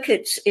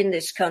circuits in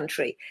this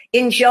country,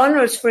 in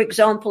genres, for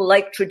example,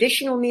 like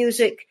traditional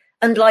music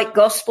and like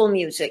gospel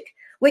music,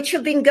 which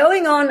have been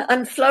going on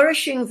and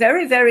flourishing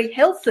very, very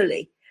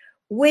healthily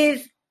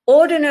with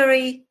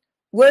ordinary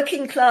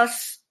working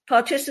class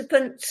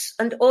participants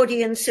and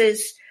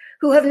audiences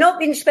who have not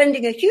been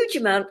spending a huge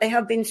amount. They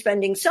have been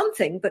spending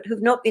something, but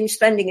have not been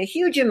spending a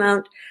huge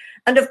amount.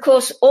 And of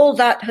course, all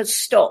that has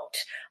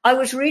stopped. I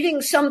was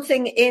reading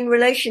something in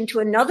relation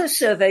to another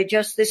survey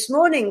just this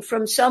morning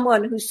from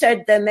someone who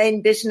said their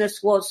main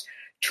business was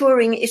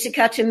touring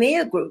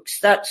isicathamiya groups,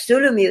 that's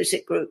Zulu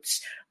music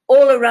groups,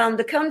 all around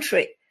the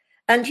country.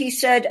 And he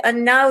said,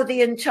 and now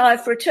the entire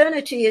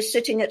fraternity is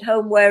sitting at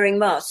home wearing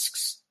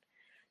masks.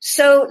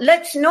 So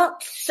let's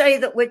not say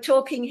that we're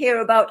talking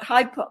here about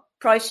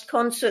high-priced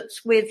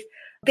concerts with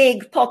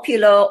big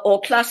popular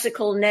or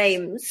classical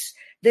names.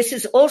 This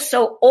is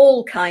also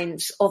all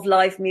kinds of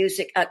live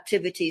music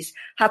activities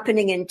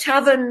happening in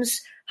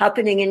taverns,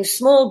 happening in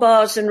small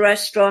bars and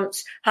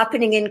restaurants,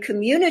 happening in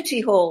community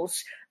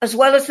halls, as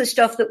well as the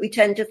stuff that we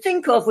tend to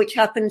think of, which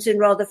happens in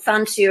rather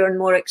fancier and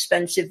more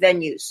expensive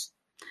venues.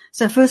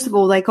 So first of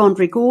all, they can't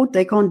record,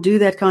 they can't do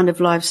that kind of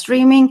live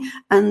streaming,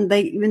 and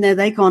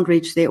they can't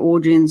reach their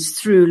audience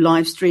through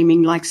live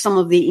streaming like some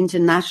of the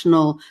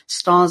international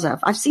stars have.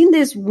 I've seen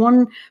there's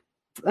one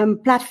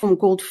platform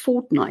called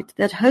Fortnite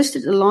that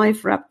hosted a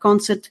live rap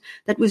concert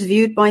that was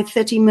viewed by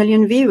 30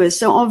 million viewers.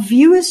 So are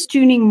viewers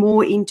tuning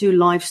more into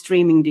live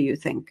streaming, do you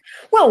think?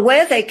 Well,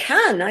 where they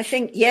can, I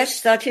think,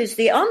 yes, that is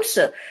the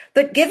answer.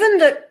 But given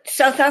that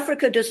South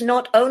Africa does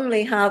not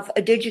only have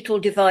a digital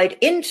divide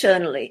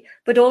internally,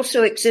 but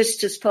also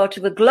exists as part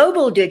of a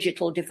global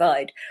digital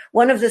divide,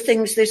 one of the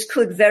things this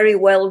could very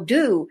well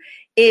do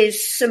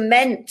is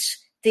cement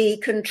the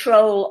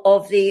control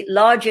of the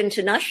large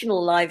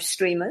international live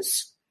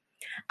streamers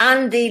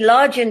and the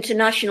large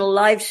international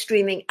live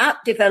streaming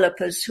app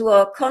developers who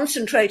are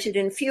concentrated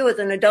in fewer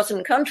than a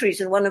dozen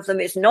countries, and one of them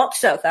is not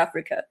South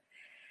Africa.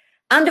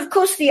 And of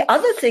course, the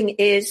other thing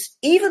is,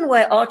 even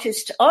where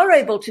artists are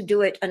able to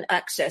do it and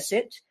access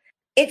it,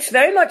 it's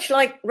very much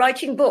like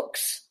writing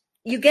books.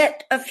 You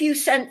get a few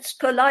cents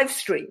per live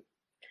stream.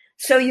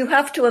 So you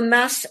have to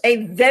amass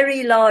a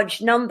very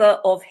large number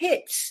of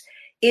hits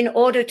in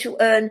order to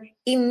earn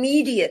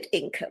immediate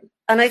income.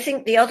 And I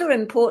think the other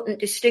important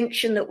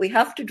distinction that we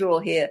have to draw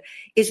here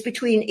is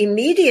between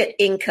immediate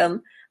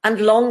income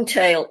and long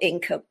tail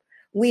income.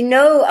 We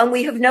know, and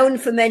we have known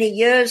for many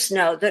years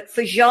now, that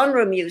for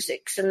genre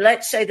musics, and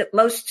let's say that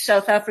most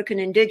South African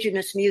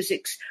indigenous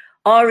musics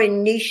are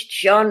in niche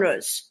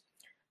genres,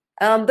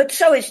 but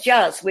so is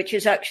jazz, which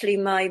is actually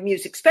my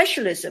music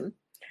specialism.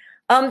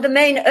 The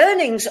main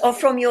earnings are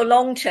from your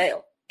long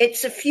tail.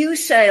 It's a few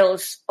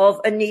sales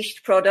of a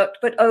niched product,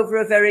 but over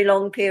a very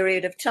long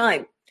period of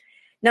time.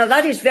 Now,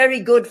 that is very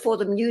good for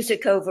the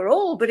music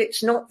overall, but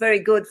it's not very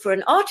good for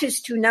an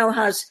artist who now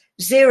has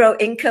zero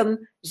income,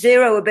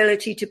 zero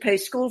ability to pay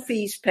school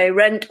fees, pay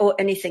rent, or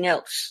anything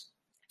else.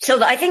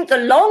 So I think the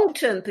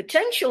long-term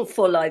potential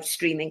for live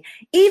streaming,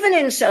 even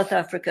in South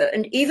Africa,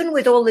 and even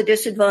with all the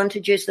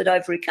disadvantages that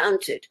I've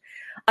recounted,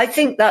 I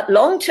think that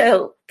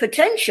long-tail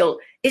potential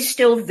is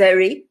still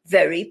very,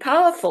 very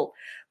powerful.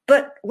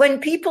 But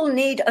when people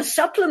need a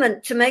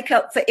supplement to make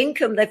up for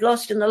income they've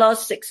lost in the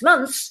last 6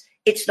 months,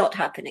 it's not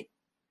happening.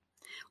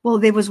 Well,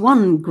 there was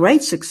one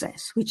great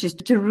success, which is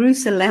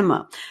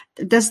Jerusalema.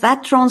 Does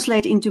that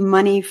translate into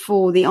money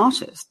for the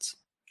artists?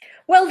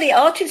 Well, the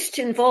artists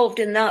involved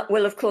in that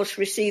will, of course,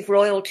 receive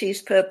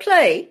royalties per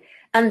play,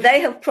 and they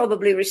have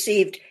probably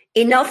received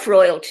enough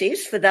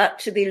royalties for that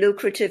to be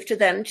lucrative to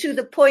them, to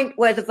the point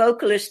where the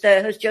vocalist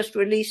there has just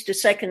released a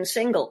second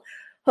single,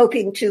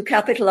 hoping to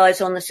capitalize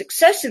on the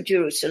success of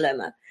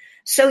Jerusalema.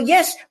 So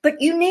yes, but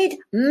you need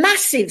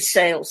massive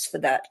sales for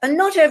that. And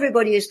not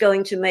everybody is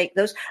going to make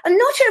those. And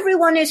not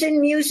everyone is in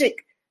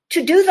music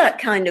to do that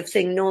kind of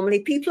thing.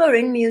 Normally, people are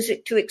in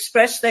music to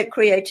express their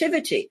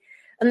creativity.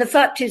 And the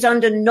fact is,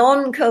 under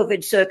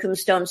non-COVID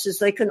circumstances,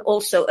 they can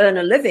also earn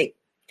a living.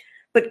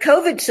 But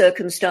COVID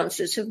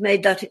circumstances have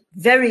made that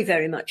very,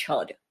 very much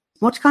harder.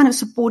 What kind of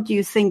support do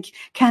you think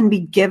can be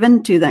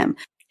given to them?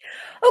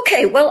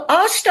 Okay, well,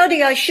 our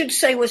study, I should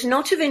say, was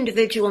not of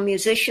individual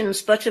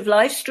musicians, but of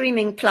live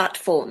streaming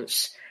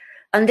platforms.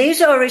 And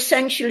these are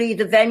essentially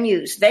the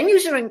venues.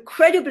 Venues are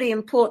incredibly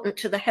important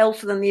to the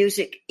health of a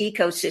music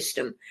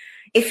ecosystem.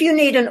 If you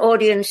need an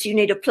audience, you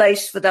need a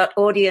place for that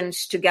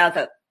audience to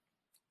gather.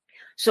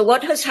 So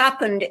what has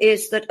happened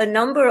is that a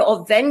number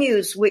of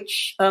venues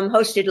which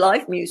hosted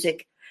live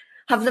music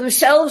have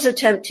themselves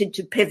attempted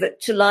to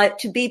pivot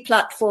to be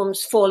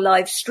platforms for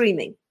live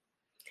streaming.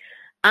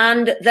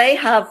 And they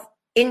have,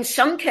 in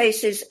some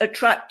cases,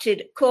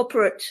 attracted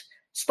corporate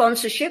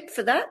sponsorship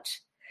for that.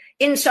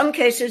 In some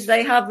cases,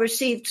 they have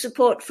received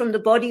support from the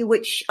body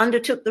which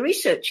undertook the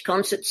research,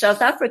 Concert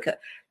South Africa,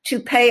 to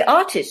pay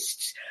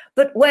artists.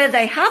 But where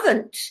they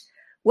haven't,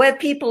 where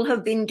people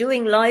have been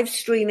doing live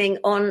streaming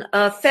on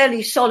a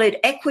fairly solid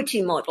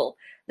equity model,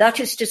 that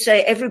is to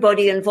say,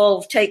 everybody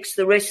involved takes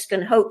the risk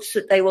and hopes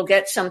that they will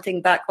get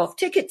something back off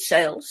ticket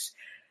sales.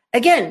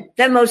 Again,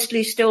 they're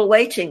mostly still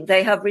waiting.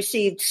 They have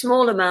received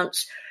small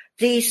amounts.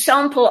 The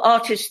sample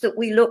artists that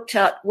we looked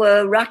at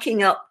were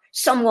racking up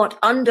somewhat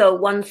under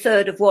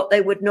 1/3 of what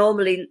they would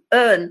normally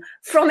earn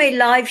from a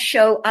live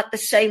show at the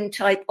same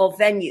type of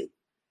venue.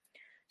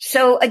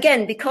 So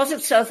again, because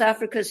of South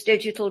Africa's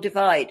digital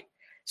divide,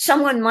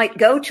 someone might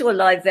go to a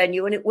live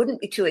venue and it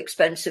wouldn't be too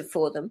expensive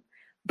for them.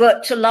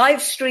 But to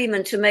live stream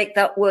and to make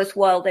that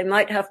worthwhile, they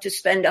might have to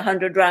spend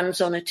 100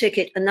 rands on a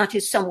ticket, and that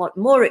is somewhat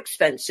more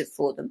expensive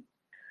for them.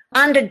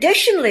 And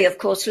additionally, of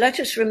course, let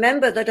us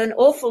remember that an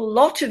awful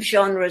lot of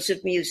genres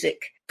of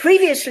music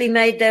previously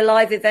made their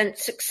live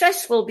events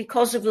successful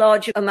because of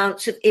large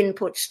amounts of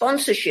input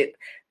sponsorship,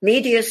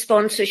 media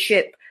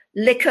sponsorship,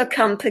 liquor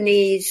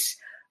companies,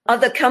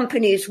 other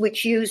companies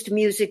which used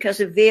music as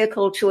a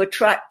vehicle to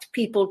attract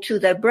people to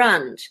their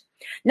brand.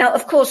 Now,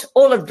 of course,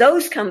 all of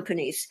those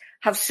companies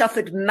have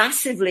suffered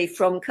massively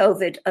from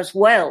COVID as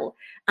well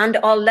and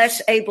are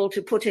less able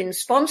to put in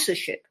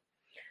sponsorship.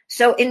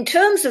 So in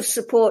terms of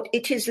support,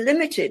 it is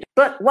limited.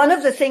 But one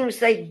of the things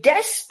they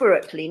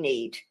desperately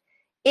need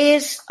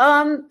is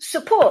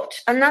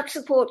support. And that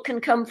support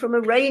can come from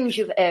a range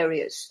of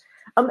areas.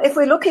 If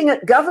we're looking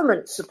at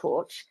government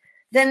support,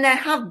 then there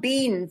have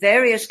been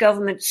various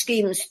government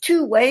schemes,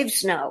 2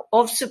 waves now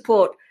of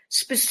support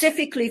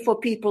specifically for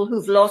people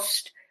who've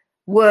lost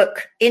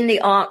work in the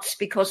arts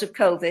because of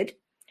COVID,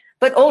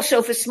 but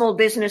also for small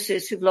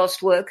businesses who've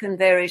lost work and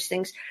various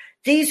things.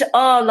 These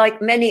are, like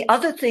many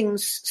other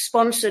things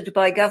sponsored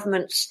by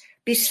governments,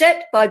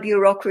 beset by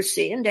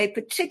bureaucracy, and a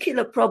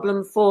particular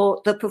problem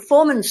for the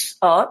performance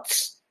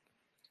arts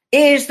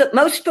is that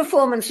most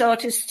performance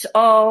artists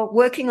are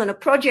working on a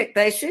project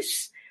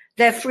basis.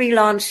 They're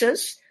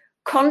freelancers.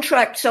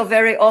 Contracts are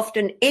very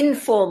often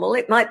informal.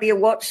 It might be a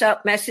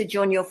WhatsApp message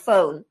on your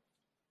phone.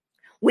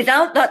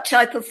 Without that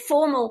type of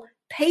formal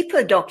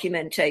paper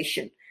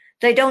documentation,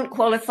 they don't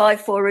qualify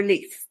for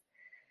relief.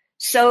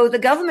 So the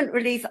government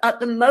relief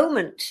at the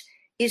moment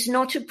is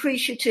not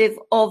appreciative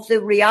of the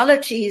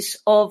realities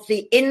of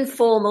the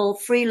informal,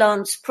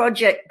 freelance,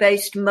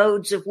 project-based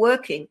modes of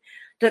working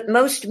that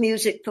most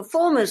music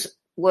performers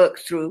work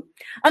through,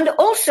 and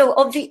also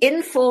of the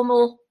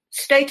informal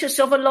status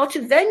of a lot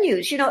of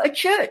venues. You know, a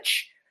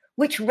church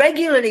which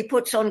regularly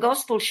puts on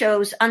gospel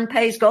shows and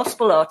pays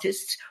gospel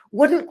artists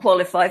wouldn't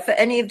qualify for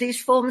any of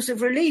these forms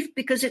of relief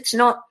because it's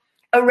not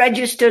a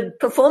registered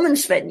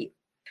performance venue.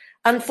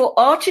 And for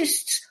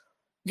artists,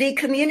 the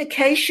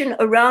communication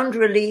around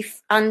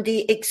relief and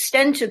the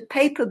extent of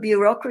paper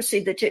bureaucracy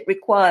that it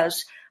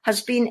requires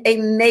has been a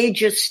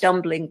major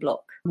stumbling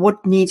block.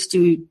 What needs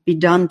to be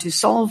done to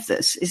solve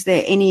this? Is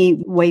there any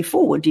way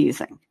forward, do you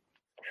think?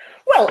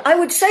 Well, I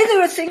would say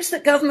there are things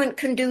that government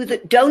can do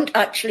that don't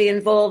actually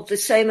involve the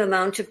same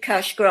amount of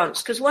cash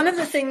grants, because one of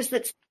the things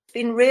that's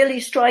been really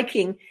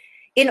striking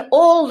in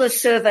all the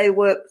survey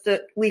work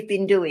that we've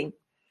been doing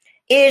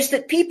is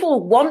that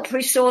people want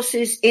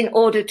resources in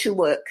order to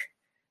work.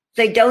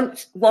 They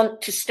don't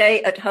want to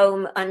stay at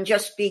home and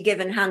just be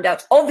given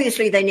handouts.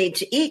 Obviously, they need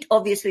to eat.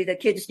 Obviously, their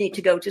kids need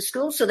to go to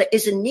school. So there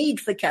is a need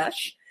for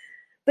cash.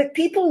 But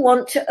people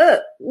want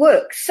to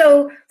work.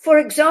 So, for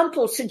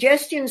example,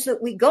 suggestions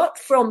that we got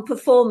from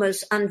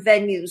performers and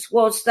venues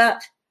was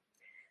that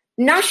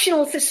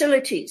national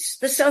facilities,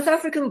 the South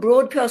African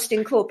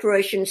Broadcasting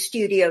Corporation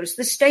studios,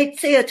 the state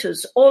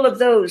theatres, all of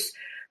those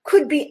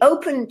could be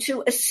open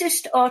to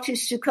assist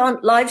artists who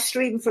can't live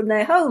stream from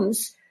their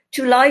homes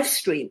to live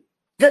stream.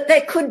 That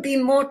there could be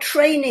more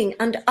training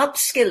and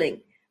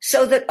upskilling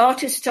so that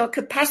artists are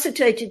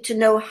capacitated to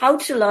know how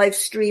to live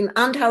stream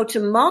and how to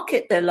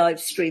market their live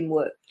stream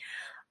work.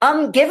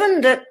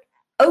 Given that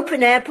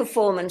open air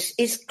performance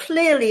is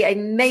clearly a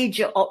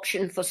major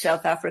option for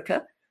South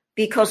Africa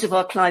because of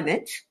our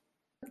climate,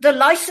 the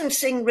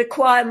licensing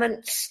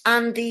requirements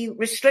and the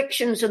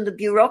restrictions and the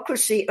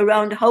bureaucracy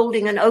around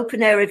holding an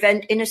open air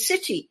event in a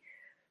city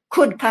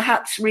could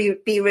perhaps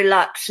be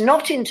relaxed,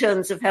 not in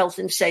terms of health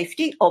and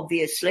safety,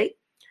 obviously,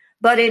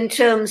 but in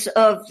terms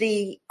of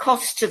the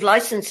costs of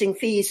licensing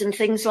fees and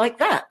things like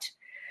that.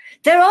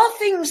 There are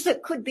things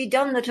that could be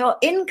done that are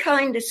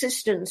in-kind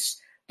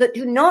assistance that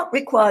do not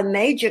require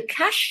major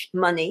cash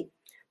money,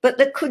 but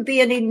that could be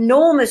an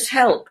enormous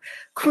help,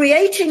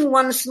 creating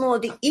once more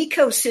the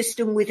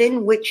ecosystem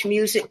within which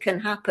music can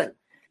happen.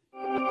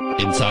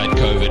 Inside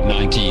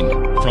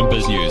COVID-19 from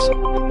BizNews.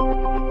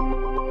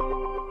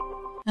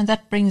 And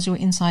that brings your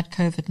Inside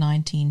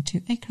COVID-19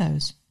 to a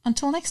close.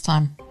 Until next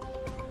time.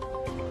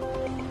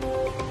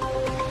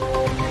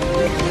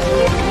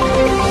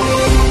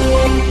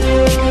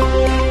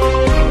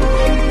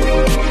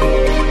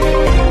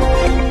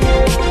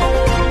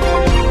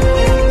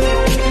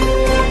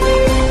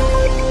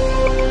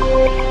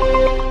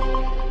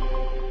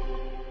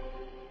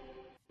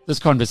 This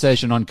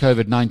conversation on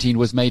COVID-19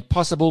 was made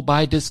possible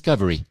by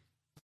Discovery.